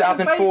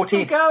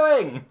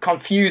 2014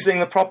 confusing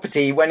the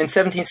property when in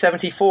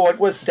 1774 it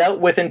was dealt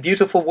with in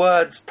beautiful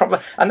words,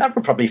 and that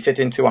would probably fit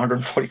into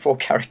 144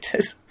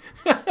 characters.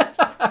 Where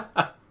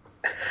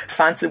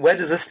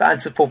does this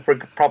fanciful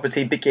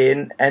property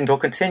begin, end, or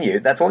continue?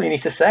 That's all you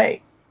need to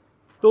say.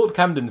 Lord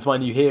Camden's my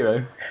new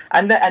hero.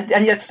 And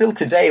yet still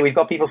today we've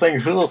got people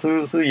saying,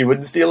 you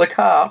wouldn't steal a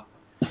car.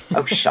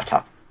 Oh, shut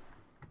up.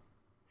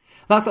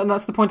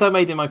 That's the point I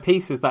made in my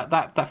piece, is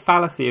that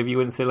fallacy of you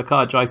wouldn't steal a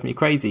car drives me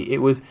crazy. It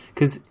was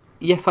because,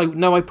 yes, I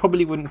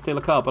probably wouldn't steal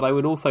a car, but I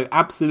would also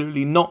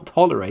absolutely not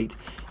tolerate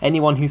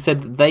anyone who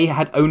said that they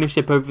had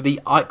ownership over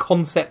the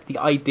concept, the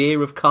idea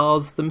of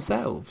cars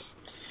themselves.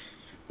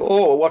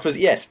 Or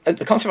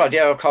the concept of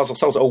idea of cars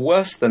themselves, or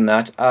worse than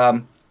that,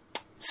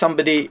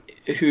 somebody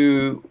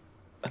who...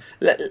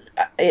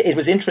 It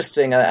was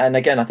interesting, and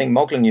again, I think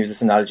Moglen used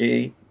this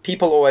analogy.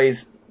 People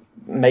always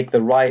make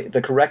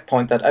the correct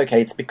point that,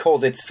 okay, it's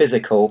because it's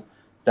physical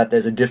that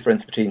there's a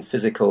difference between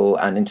physical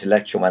and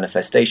intellectual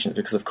manifestations,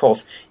 because of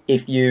course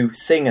if you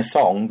sing a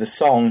song, the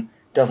song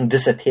doesn't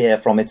disappear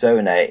from its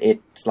owner.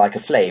 It's like a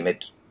flame,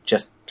 it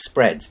just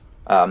spreads.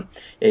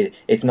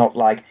 It's not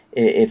like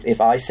if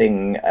I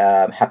sing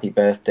happy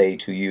birthday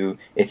to you,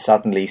 it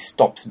suddenly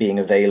stops being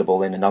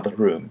available in another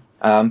room.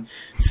 And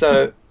he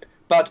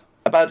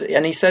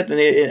said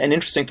an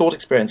interesting thought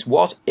experience,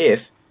 what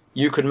if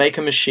you could make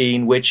a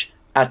machine which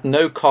at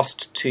no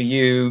cost to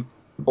you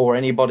or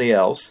anybody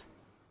else,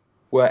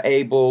 were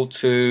able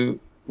to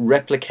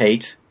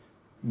replicate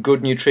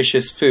good,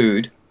 nutritious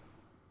food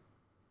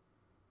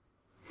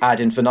ad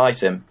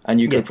infinitum,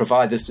 and you could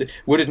provide this.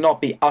 Would it not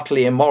be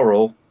utterly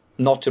immoral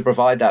not to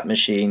provide that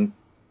machine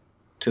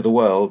to the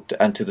world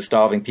and to the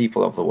starving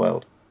people of the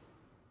world?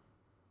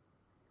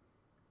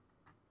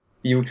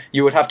 You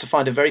would have to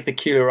find a very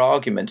peculiar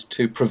argument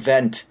to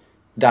prevent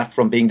that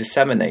from being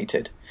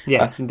disseminated.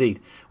 Yes, indeed.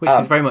 Which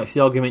is very much the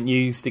argument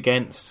used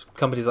against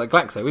companies like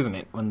Glaxo, isn't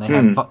it? When they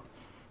have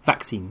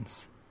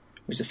vaccines.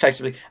 Which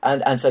effectively...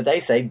 And so they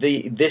say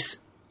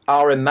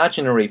our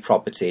imaginary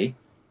property,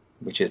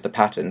 which is the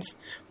patents,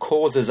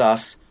 causes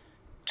us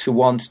to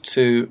want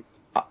to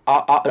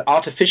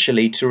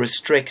artificially to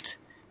restrict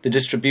the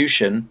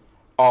distribution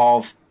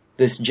of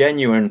this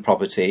genuine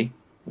property,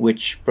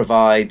 which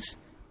provides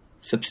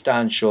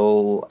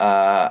substantial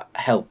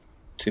help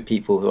to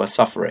people who are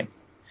suffering.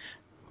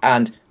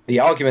 And the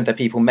argument that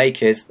people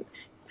make is,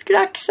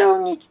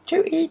 Glaxo needs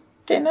to eat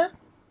dinner,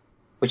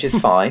 which is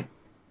fine.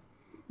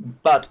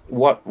 But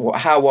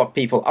what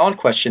people aren't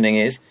questioning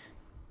is,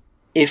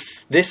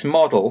 if this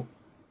model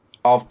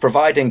of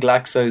providing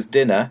Glaxo's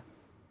dinner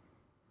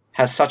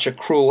has such a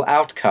cruel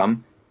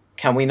outcome,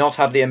 can we not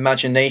have the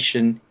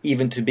imagination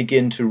even to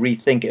begin to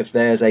rethink if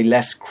there's a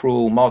less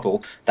cruel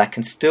model that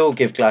can still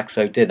give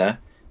Glaxo dinner,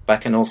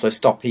 but can also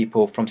stop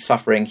people from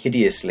suffering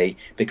hideously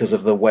because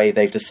of the way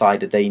they've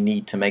decided they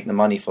need to make the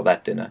money for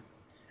that dinner?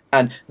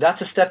 And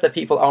that's a step that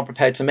people aren't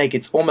prepared to make.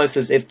 It's almost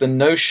as if the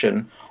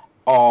notion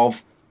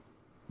of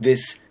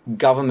this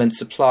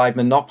government-supplied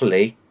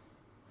monopoly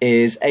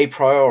is a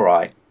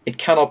priori. It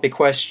cannot be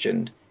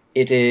questioned.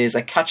 It is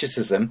a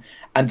catechism,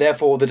 and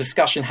therefore the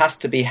discussion has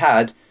to be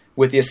had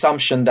with the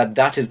assumption that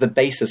that is the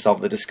basis of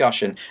the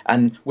discussion,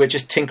 and we're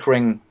just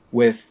tinkering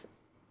with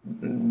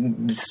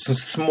some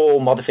small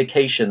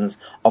modifications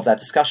of that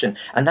discussion.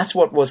 And that's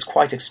what was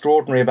quite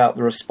extraordinary about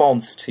the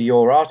response to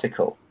your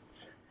article,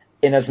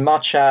 in as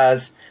much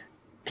as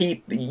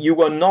you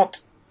were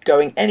not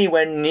going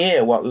anywhere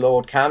near what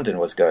Lord Camden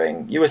was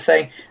going. You were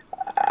saying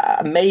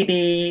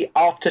maybe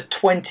after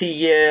 20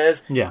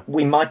 years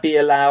we might be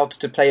allowed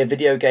to play a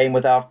video game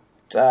without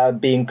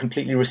being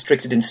completely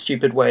restricted in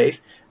stupid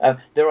ways.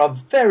 There are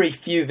very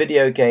few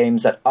video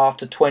games that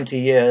after 20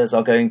 years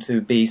are going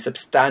to be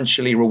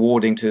substantially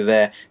rewarding to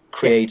their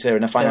creator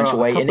in a financial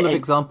way. There are a couple of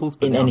examples,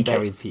 but there are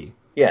very few.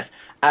 Yes,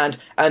 and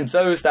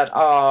those that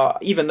are,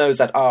 even those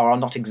that are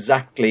not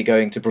exactly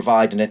going to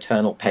provide an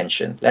eternal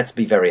pension. Let's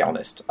be very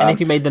honest. And if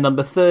you made the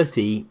number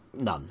 30,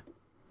 none.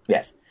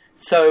 Yes.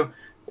 So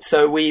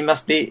we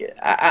must be,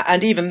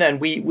 and even then,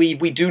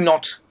 we do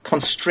not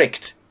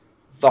constrict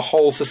the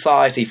whole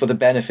society for the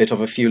benefit of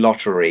a few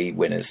lottery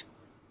winners.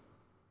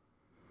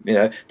 You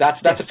know,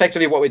 that's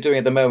effectively what we're doing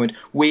at the moment.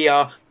 We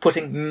are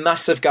putting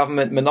massive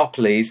government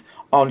monopolies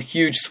on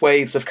huge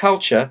swathes of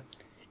culture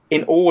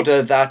in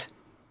order that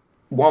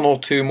one or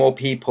two more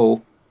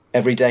people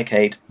every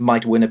decade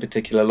might win a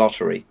particular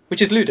lottery,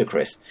 which is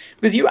ludicrous.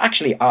 Because you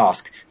actually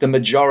ask the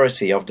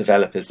majority of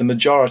developers, the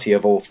majority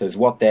of authors,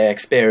 what their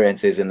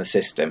experience is in the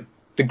system,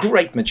 the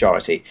great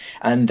majority,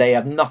 and they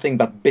have nothing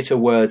but bitter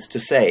words to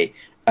say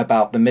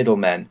about the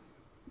middlemen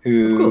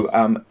who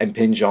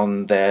impinge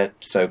on their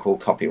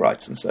so-called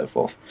copyrights and so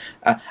forth.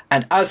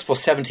 And as for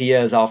 70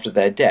 years after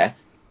their death,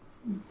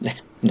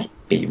 let's not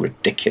be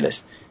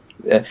ridiculous.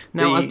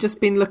 I've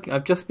just been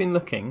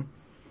looking,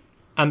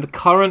 and the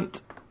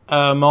current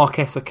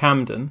Marquess of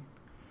Camden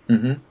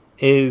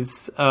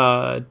is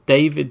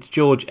David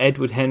George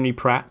Edward Henry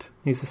Pratt.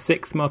 He's the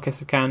 6th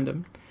Marquess of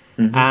Camden,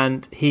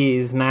 and he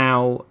is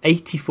now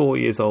 84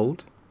 years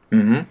old.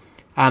 And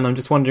I'm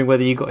just wondering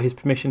whether you got his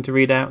permission to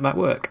read out that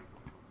work.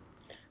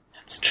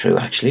 That's true,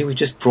 actually. We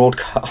just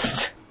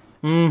broadcast.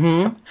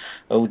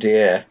 Oh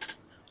dear.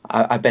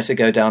 I better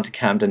go down to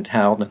Camden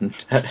Town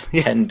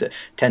and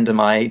tender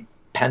my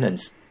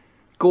penance.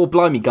 Gore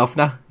blimey,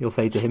 governor, you'll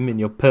say to him in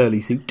your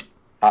pearly suit.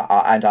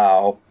 And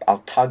I'll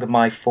tug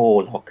my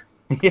forelock.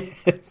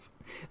 Yes.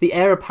 The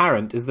heir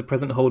apparent is the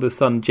present holder's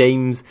son,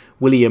 James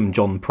William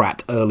John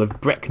Pratt, Earl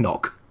of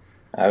Brecknock.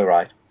 Oh,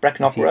 right.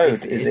 Brecknock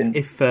Road is in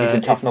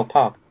Tufnell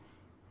Park.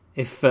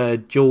 If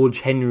Edward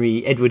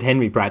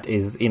Henry Pratt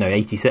is,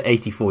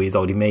 84 years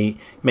old, he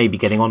may be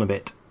getting on a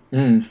bit.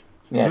 Yes.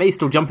 He may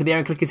still jump in the air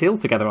and click his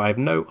heels together. I have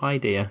no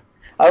idea.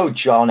 Oh,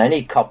 John,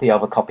 any copy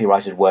of a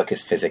copyrighted work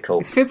is physical.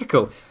 It's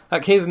physical.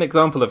 Here's an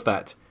example of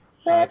that.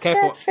 Let's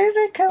get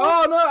physical.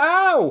 Oh, no,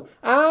 ow!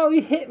 Ow,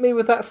 you hit me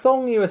with that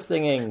song you were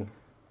singing.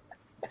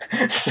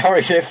 Sorry,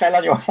 it fell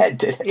on your head,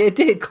 did it? It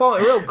did, a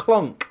real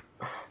clonk.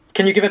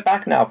 Can you give it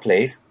back now,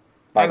 please?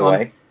 By the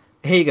way.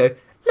 Here you go.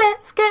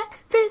 Let's get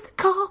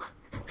physical.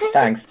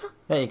 Thanks.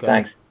 There you go.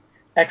 Thanks.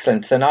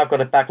 Excellent. So now I've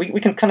got it back. We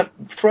can kind of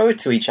throw it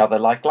to each other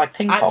like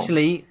ping pong.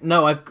 Actually,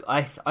 no.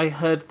 I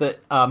heard that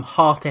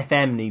Heart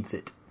FM needs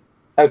it.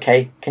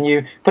 Okay. Can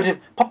you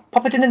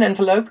pop it in an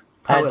envelope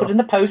and put it in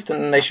the post,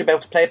 and they should be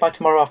able to play it by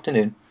tomorrow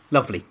afternoon.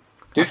 Lovely.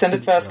 Do send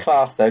it first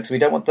class though, because we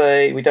don't want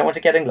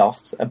it getting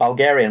lost. A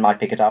Bulgarian might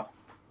pick it up.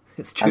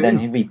 It's true. And then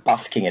he'd be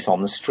busking it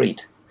on the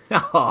street.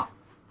 Can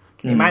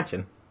you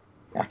imagine?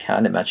 I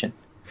can imagine.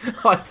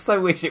 I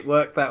so wish it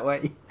worked that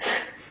way.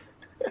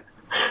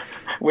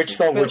 Which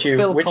song would you...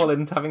 Phil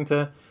Collins having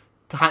to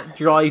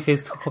drive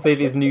his copy of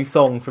his new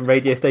song from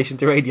radio station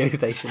to radio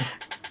station.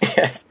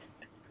 Yes.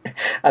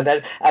 And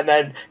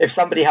then if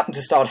somebody happened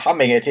to start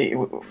humming it,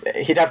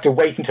 he'd have to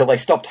wait until they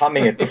stopped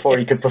humming it before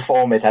he could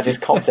perform it at his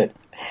concert.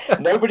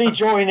 Nobody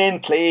join in,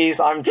 please.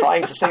 I'm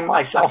trying to sing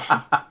my song.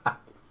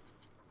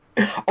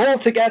 All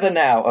together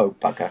now, oh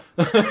bugger.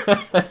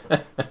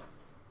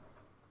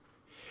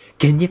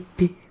 Can you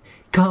be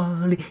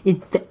calling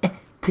in the air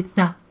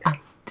tonight?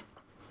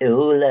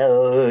 Oh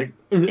Lord,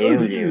 oh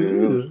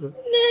Lord.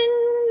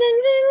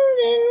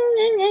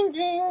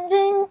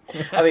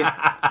 I mean,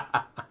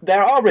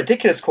 there are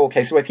ridiculous court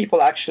cases where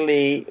people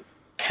actually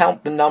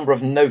count the number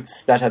of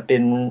notes that have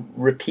been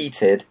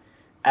repeated,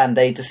 and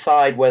they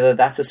decide whether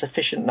that's a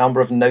sufficient number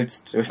of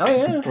notes to have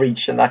been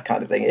breached and that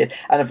kind of thing.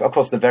 And of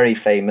course, the very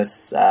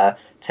famous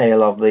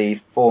tale of the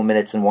 4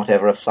 minutes and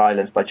whatever of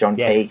silence by John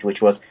Cage,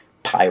 which was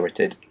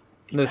pirated.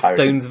 The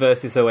Stones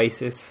versus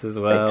Oasis as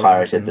well. They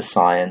pirated the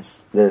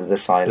silence. The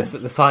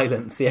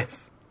silence,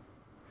 yes.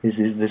 This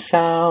is the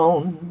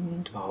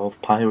sound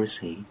of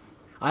piracy.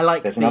 I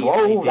like the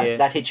idea.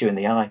 That hit you in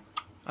the eye.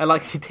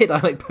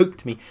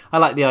 Poked me. I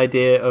like the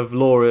idea of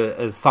law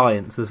as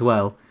science as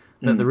well.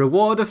 That the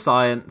reward of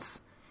science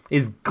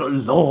is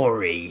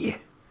glory.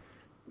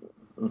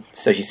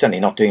 So she's certainly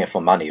not doing it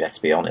for money, let's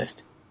be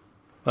honest.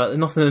 Well,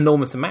 not an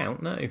enormous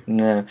amount, no.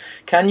 No.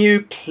 Can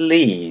you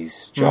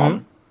please,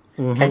 John...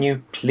 Mm-hmm. Can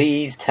you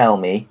please tell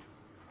me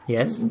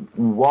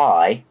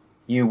why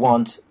you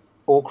want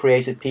all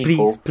creative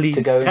people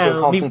to go into a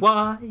tell me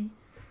why.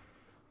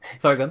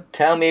 Sorry, go on.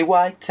 Tell me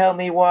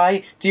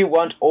why. Do you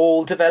want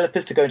all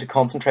developers to go into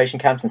concentration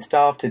camps and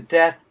starve to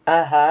death?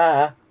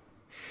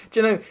 Do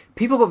you know,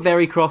 people got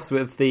very cross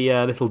with the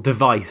little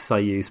device I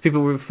use.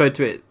 People referred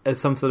to it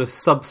as some sort of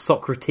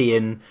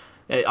sub-Socratean...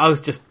 I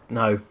was just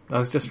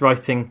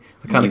writing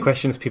the kind of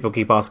questions people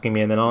keep asking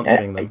me and then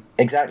answering them.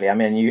 Exactly. I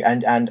mean,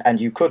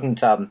 you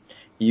couldn't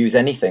use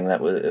anything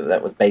that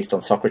was based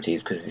on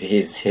Socrates because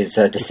his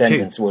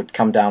descendants would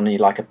come down on you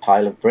like a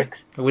pile of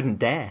bricks. I wouldn't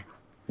dare.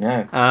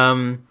 No.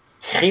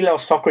 Chilos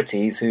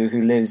Socrates, who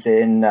lives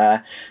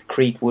in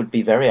Crete, would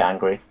be very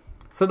angry.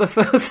 So the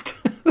first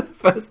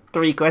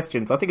 3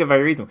 questions I think are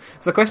very reasonable.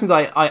 So the questions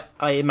I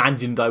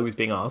imagined I was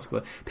being asked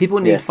were: people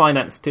need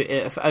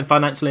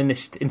financial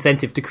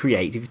incentive to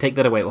create. If you take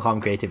that away, it will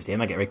harm creativity,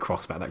 and I get very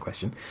cross about that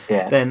question.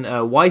 Yeah. Then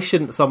why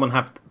shouldn't someone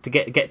have to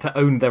get to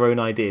own their own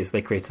ideas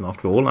they create them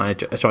after all? And I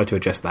try to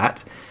address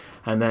that.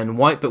 And then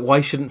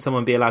why shouldn't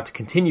someone be allowed to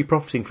continue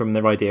profiting from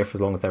their idea for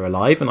as long as they're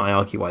alive? And I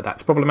argue why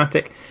that's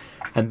problematic.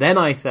 And then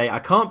I say, I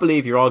can't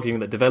believe you're arguing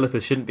that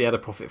developers shouldn't be able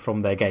to profit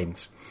from their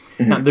games.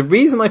 Mm-hmm. Now, the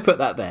reason I put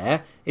that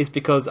there is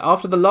because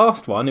after the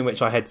last one, in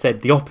which I had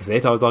said the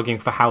opposite, I was arguing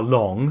for how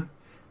long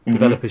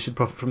developers should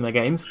profit from their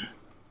games.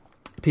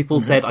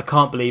 People said, I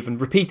can't believe, and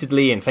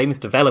repeatedly, and famous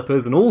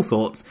developers and all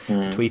sorts,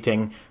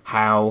 tweeting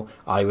how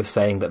I was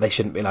saying that they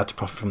shouldn't be allowed to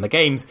profit from their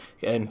games.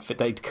 And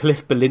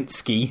Cliff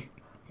Belinsky,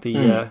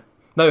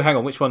 no, hang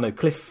on, which one? No,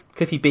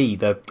 Cliffy B.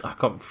 I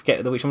can't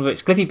forget which one was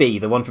which. Cliffy B,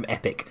 the one from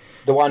Epic.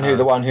 The one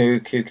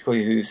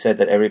who said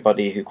that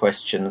everybody who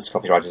questions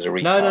copyright is a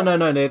retard.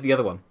 No, the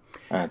other one.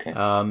 Okay.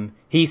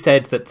 He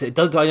said that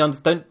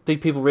don't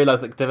people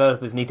realise that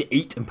developers need to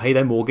eat and pay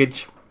their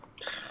mortgage?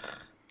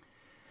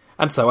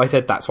 And so I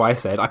said, that's why I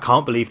said, I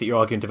can't believe that you're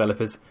arguing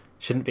developers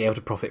shouldn't be able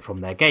to profit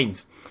from their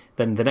games.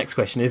 Then the next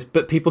question is,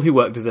 but people who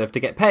work deserve to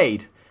get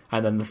paid.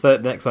 And then the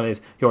next one is,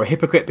 you're a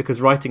hypocrite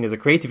because writing is a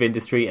creative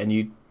industry and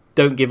you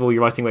don't give all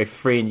your writing away for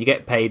free and you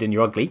get paid and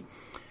you're ugly.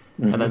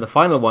 Mm-hmm. And then the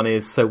final one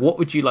is, so what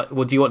do you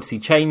want to see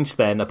change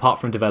then, apart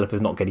from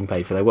developers not getting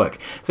paid for their work?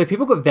 So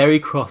people got very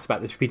cross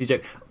about this repeated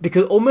joke,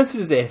 because almost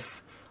as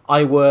if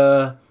I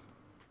were...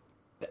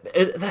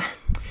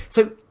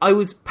 So I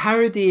was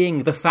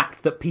parodying the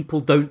fact that people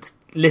don't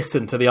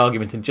listen to the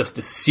argument and just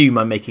assume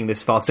I'm making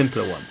this far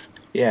simpler one.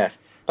 Yes,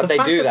 but they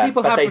do that.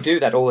 But they do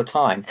that all the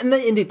time. And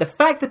indeed, the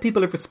fact that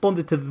people have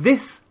responded to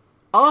this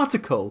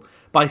article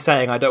by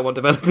saying I don't want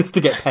developers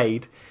to get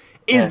paid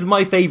is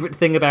my favourite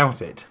thing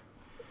about it.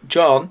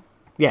 John?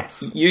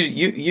 Yes?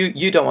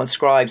 You don't want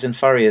scribes and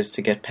furriers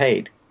to get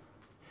paid.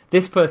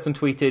 This person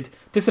tweeted,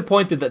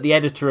 disappointed that the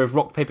editor of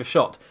Rock Paper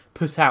Shot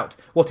put out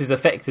what is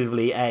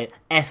effectively a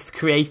F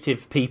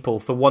creative people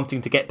for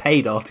wanting to get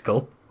paid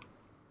article.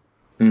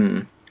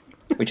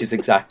 Which is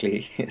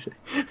exactly...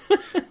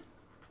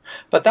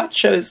 But that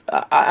shows,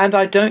 and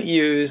I don't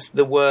use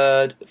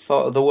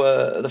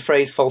the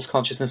phrase false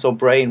consciousness or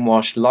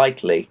brainwash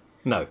lightly.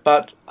 No.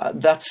 But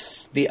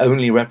that's the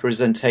only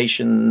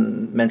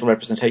mental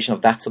representation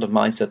of that sort of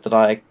mindset that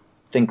I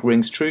think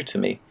rings true to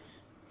me.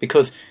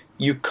 Because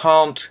you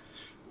can't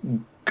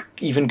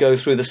even go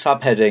through the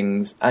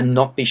subheadings and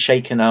not be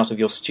shaken out of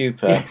your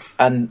stupor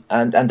and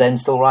then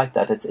still write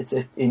that. It's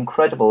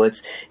incredible.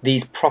 It's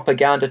these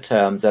propaganda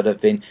terms that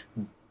have been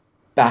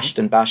bashed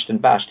and bashed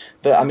and bashed.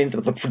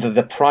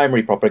 The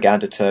primary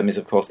propaganda term is,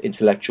 of course,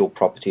 intellectual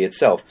property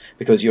itself,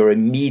 because you're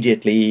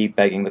immediately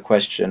begging the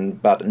question,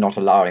 but not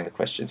allowing the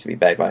question to be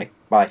begged by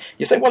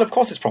you're saying, well, of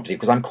course it's property,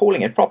 because I'm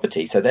calling it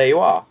property, so there you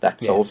are. That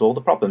solves all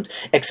the problems,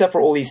 except for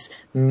all these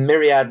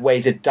myriad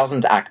ways it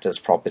doesn't act as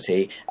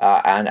property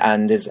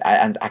and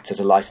acts as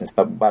a license,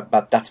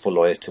 but that's for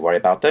lawyers to worry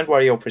about. Don't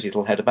worry your pretty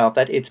little head about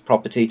that. It's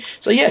property.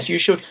 So yes, you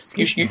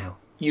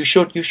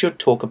should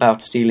talk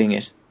about stealing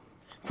it.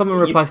 Someone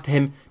replies to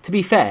him, to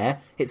be fair,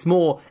 it's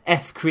more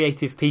F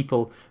creative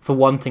people for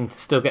wanting to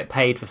still get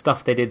paid for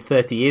stuff they did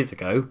 30 years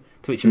ago,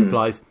 to which he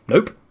replies,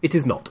 nope, it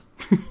is not.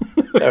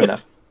 Fair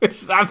enough.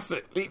 Which is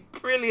absolutely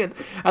brilliant.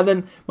 And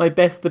then the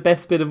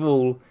best bit of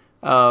all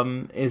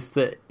is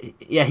that,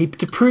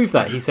 to prove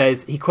that,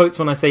 he quotes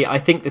when I say, I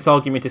think this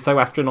argument is so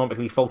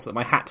astronomically false that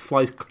my hat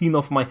flies clean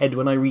off my head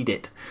when I read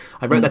it.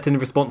 I wrote that in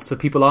response to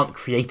people aren't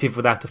creative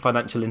without a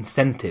financial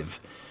incentive.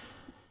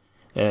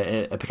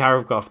 A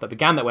paragraph that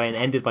began that way and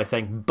ended by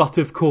saying, but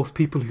of course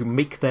people who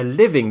make their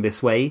living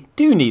this way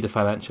do need a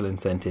financial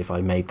incentive. I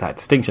made that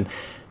distinction.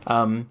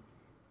 Don't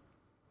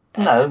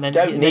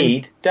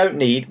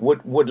need,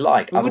 would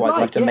like. Otherwise, they'll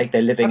have to make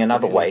their living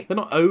another way. They're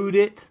not owed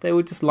it, they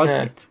would just like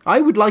it. I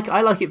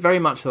like it very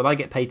much that I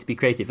get paid to be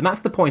creative. And that's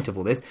the point of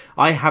all this.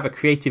 I have a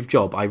creative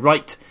job. I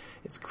write,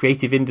 it's a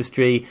creative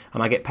industry,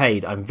 and I get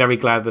paid. I'm very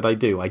glad that I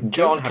do.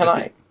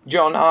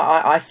 John,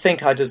 I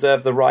think I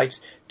deserve the right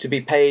to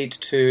be paid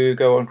to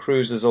go on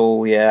cruises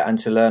all year and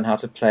to learn how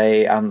to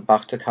play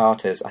Bach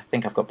Toccatas. I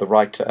think I've got the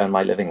right to earn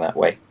my living that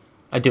way.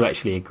 I do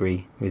actually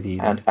agree with you.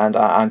 And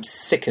I'm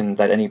sickened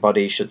that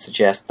anybody should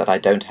suggest that I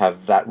don't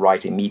have that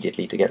right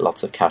immediately to get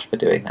lots of cash for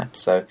doing that.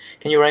 So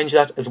can you arrange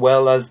that as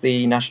well as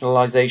the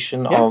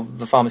nationalisation of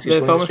the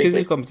pharmaceutical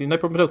industry? No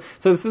problem at all.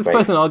 So this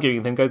person arguing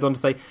with him goes on to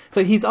say,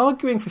 so he's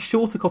arguing for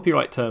shorter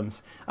copyright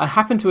terms. I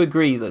happen to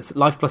agree that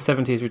life plus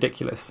 70 is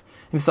ridiculous.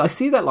 And so I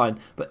see that line,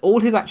 but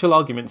all his actual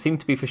arguments seem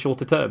to be for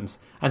shorter terms.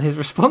 And his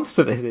response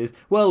to this is,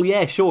 well,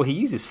 yeah, sure, he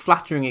uses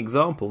flattering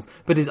examples,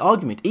 but his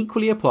argument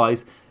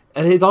applies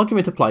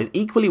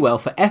equally well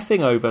for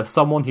effing over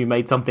someone who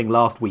made something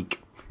last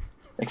week.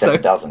 Except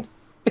it doesn't.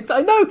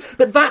 I know,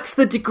 but that's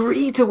the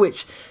degree to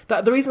which...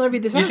 the reason I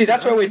read this... You see,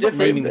 that's where we're different.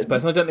 Naming this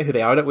person, I don't know who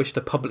they are, I don't wish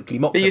to publicly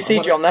mock them. But you see,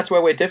 John, that's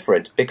where we're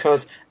different,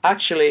 because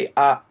actually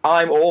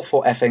I'm all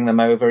for effing them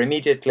over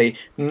immediately,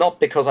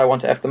 not because I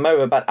want to eff them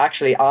over, but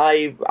actually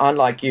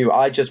unlike you,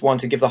 I just want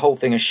to give the whole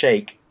thing a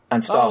shake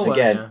and start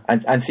again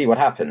and see what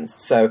happens.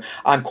 So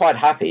I'm quite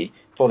happy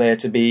for there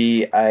to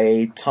be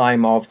a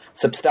time of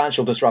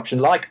substantial disruption,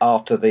 like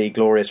after the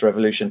Glorious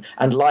Revolution,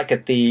 and like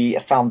at the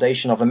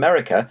foundation of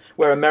America,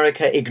 where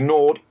America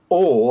ignored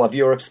all of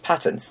Europe's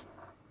patents.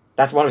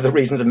 That's one of the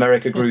reasons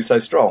America grew so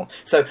strong.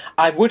 So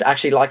I would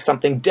actually like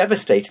something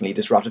devastatingly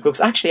disruptive,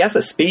 because actually, as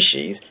a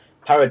species,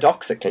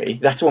 paradoxically,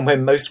 that's when we're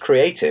most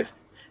creative.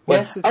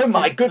 Oh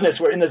my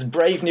goodness, we're in this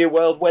brave new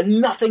world where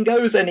nothing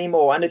goes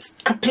anymore, and it's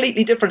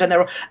completely different, and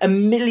there are a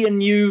million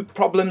new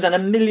problems and a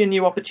million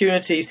new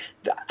opportunities.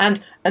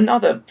 And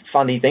another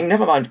funny thing,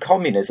 never mind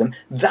communism,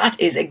 that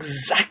is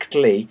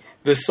exactly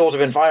the sort of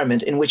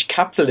environment in which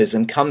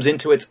capitalism comes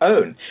into its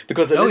own.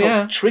 Because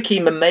the tricky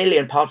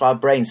mammalian part of our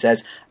brain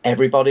says,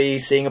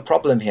 everybody's seeing a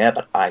problem here,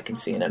 but I can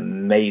see an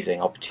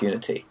amazing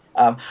opportunity.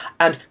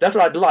 And that's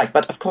what I'd like.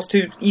 But, of course,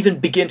 to even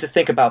begin to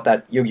think about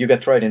that, you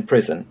get thrown in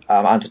prison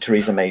under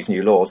Theresa May's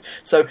new laws.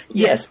 So,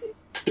 yes,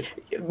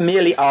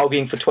 merely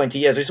arguing for 20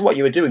 years, which is what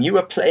you were doing. You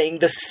were playing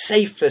the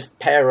safest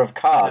pair of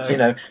cards. You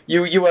know,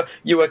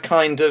 you were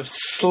kind of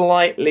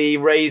slightly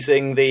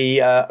raising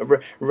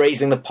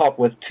the pot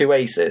with two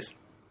aces.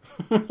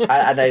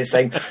 And they're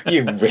saying,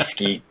 you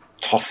risky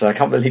tosser, I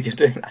can't believe you're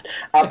doing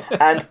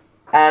that.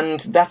 And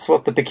that's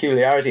what the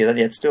peculiarity is, and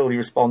yet still he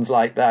responds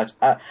like that.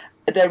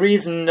 There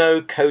is no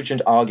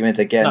cogent argument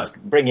against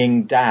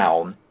bringing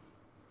down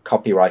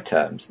copyright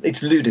terms.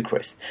 It's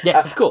ludicrous.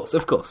 Yes, of course.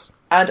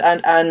 And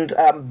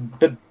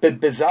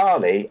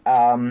bizarrely,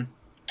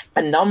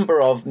 a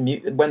number of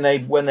when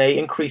they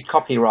increased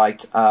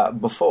copyright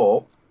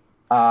before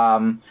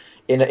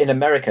in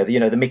America,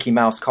 the Mickey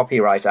Mouse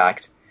Copyright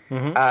Act,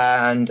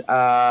 and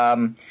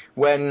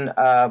when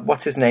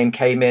what's his name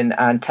came in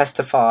and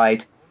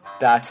testified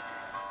that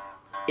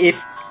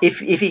if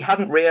he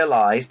hadn't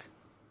realised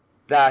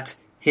that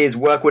his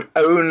work would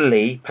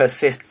only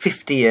persist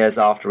 50 years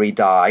after he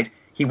died,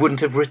 he wouldn't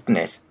have written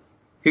it.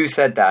 Who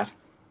said that?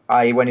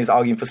 When he was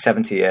arguing for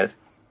 70 years.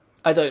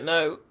 I don't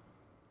know.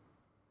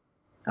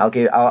 I'll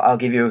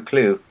give you a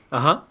clue.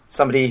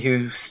 Somebody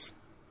who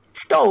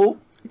stole,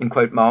 in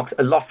quote marks,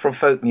 a lot from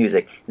folk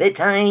music. The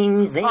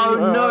times they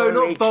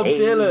not Bob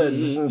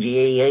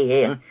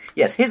Dylan.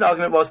 Yes, his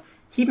argument was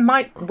he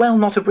might well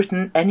not have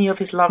written any of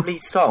his lovely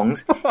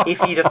songs if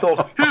he'd have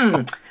thought,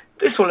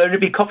 this will only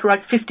be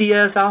copyright 50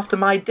 years after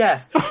my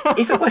death.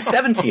 If it were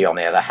 70, on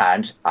the other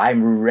hand,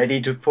 I'm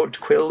ready to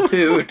put quill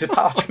to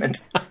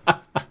parchment.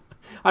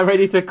 I'm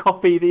ready to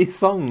copy these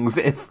songs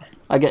if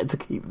I get to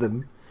keep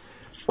them.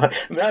 Well,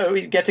 no,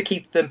 you get to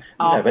keep them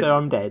after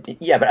I'm dead.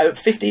 Yeah, but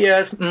 50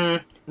 years,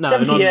 70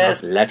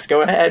 years, let's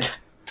go ahead.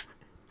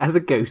 As a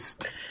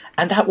ghost.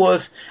 And that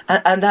was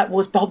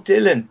Bob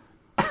Dylan.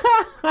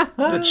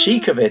 The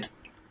cheek of it.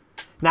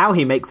 Now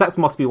that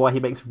must be why he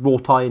makes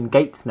wrought iron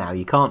gates now.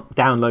 You can't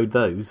download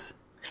those.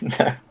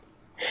 No.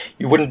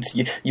 You wouldn't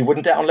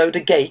download a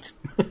gate.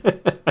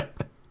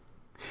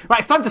 Right,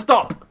 it's time to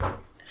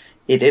stop.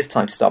 It is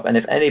time to stop. And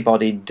if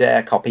anybody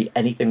dare copy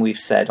anything we've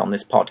said on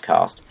this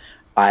podcast,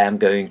 I am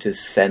going to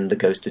send the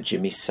ghost of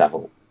Jimmy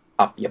Savile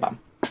up your bum.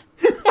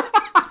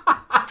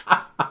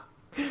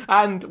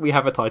 And we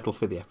have a title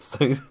for the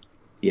episode.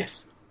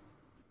 Yes.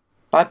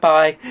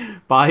 Bye-bye.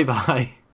 Bye-bye.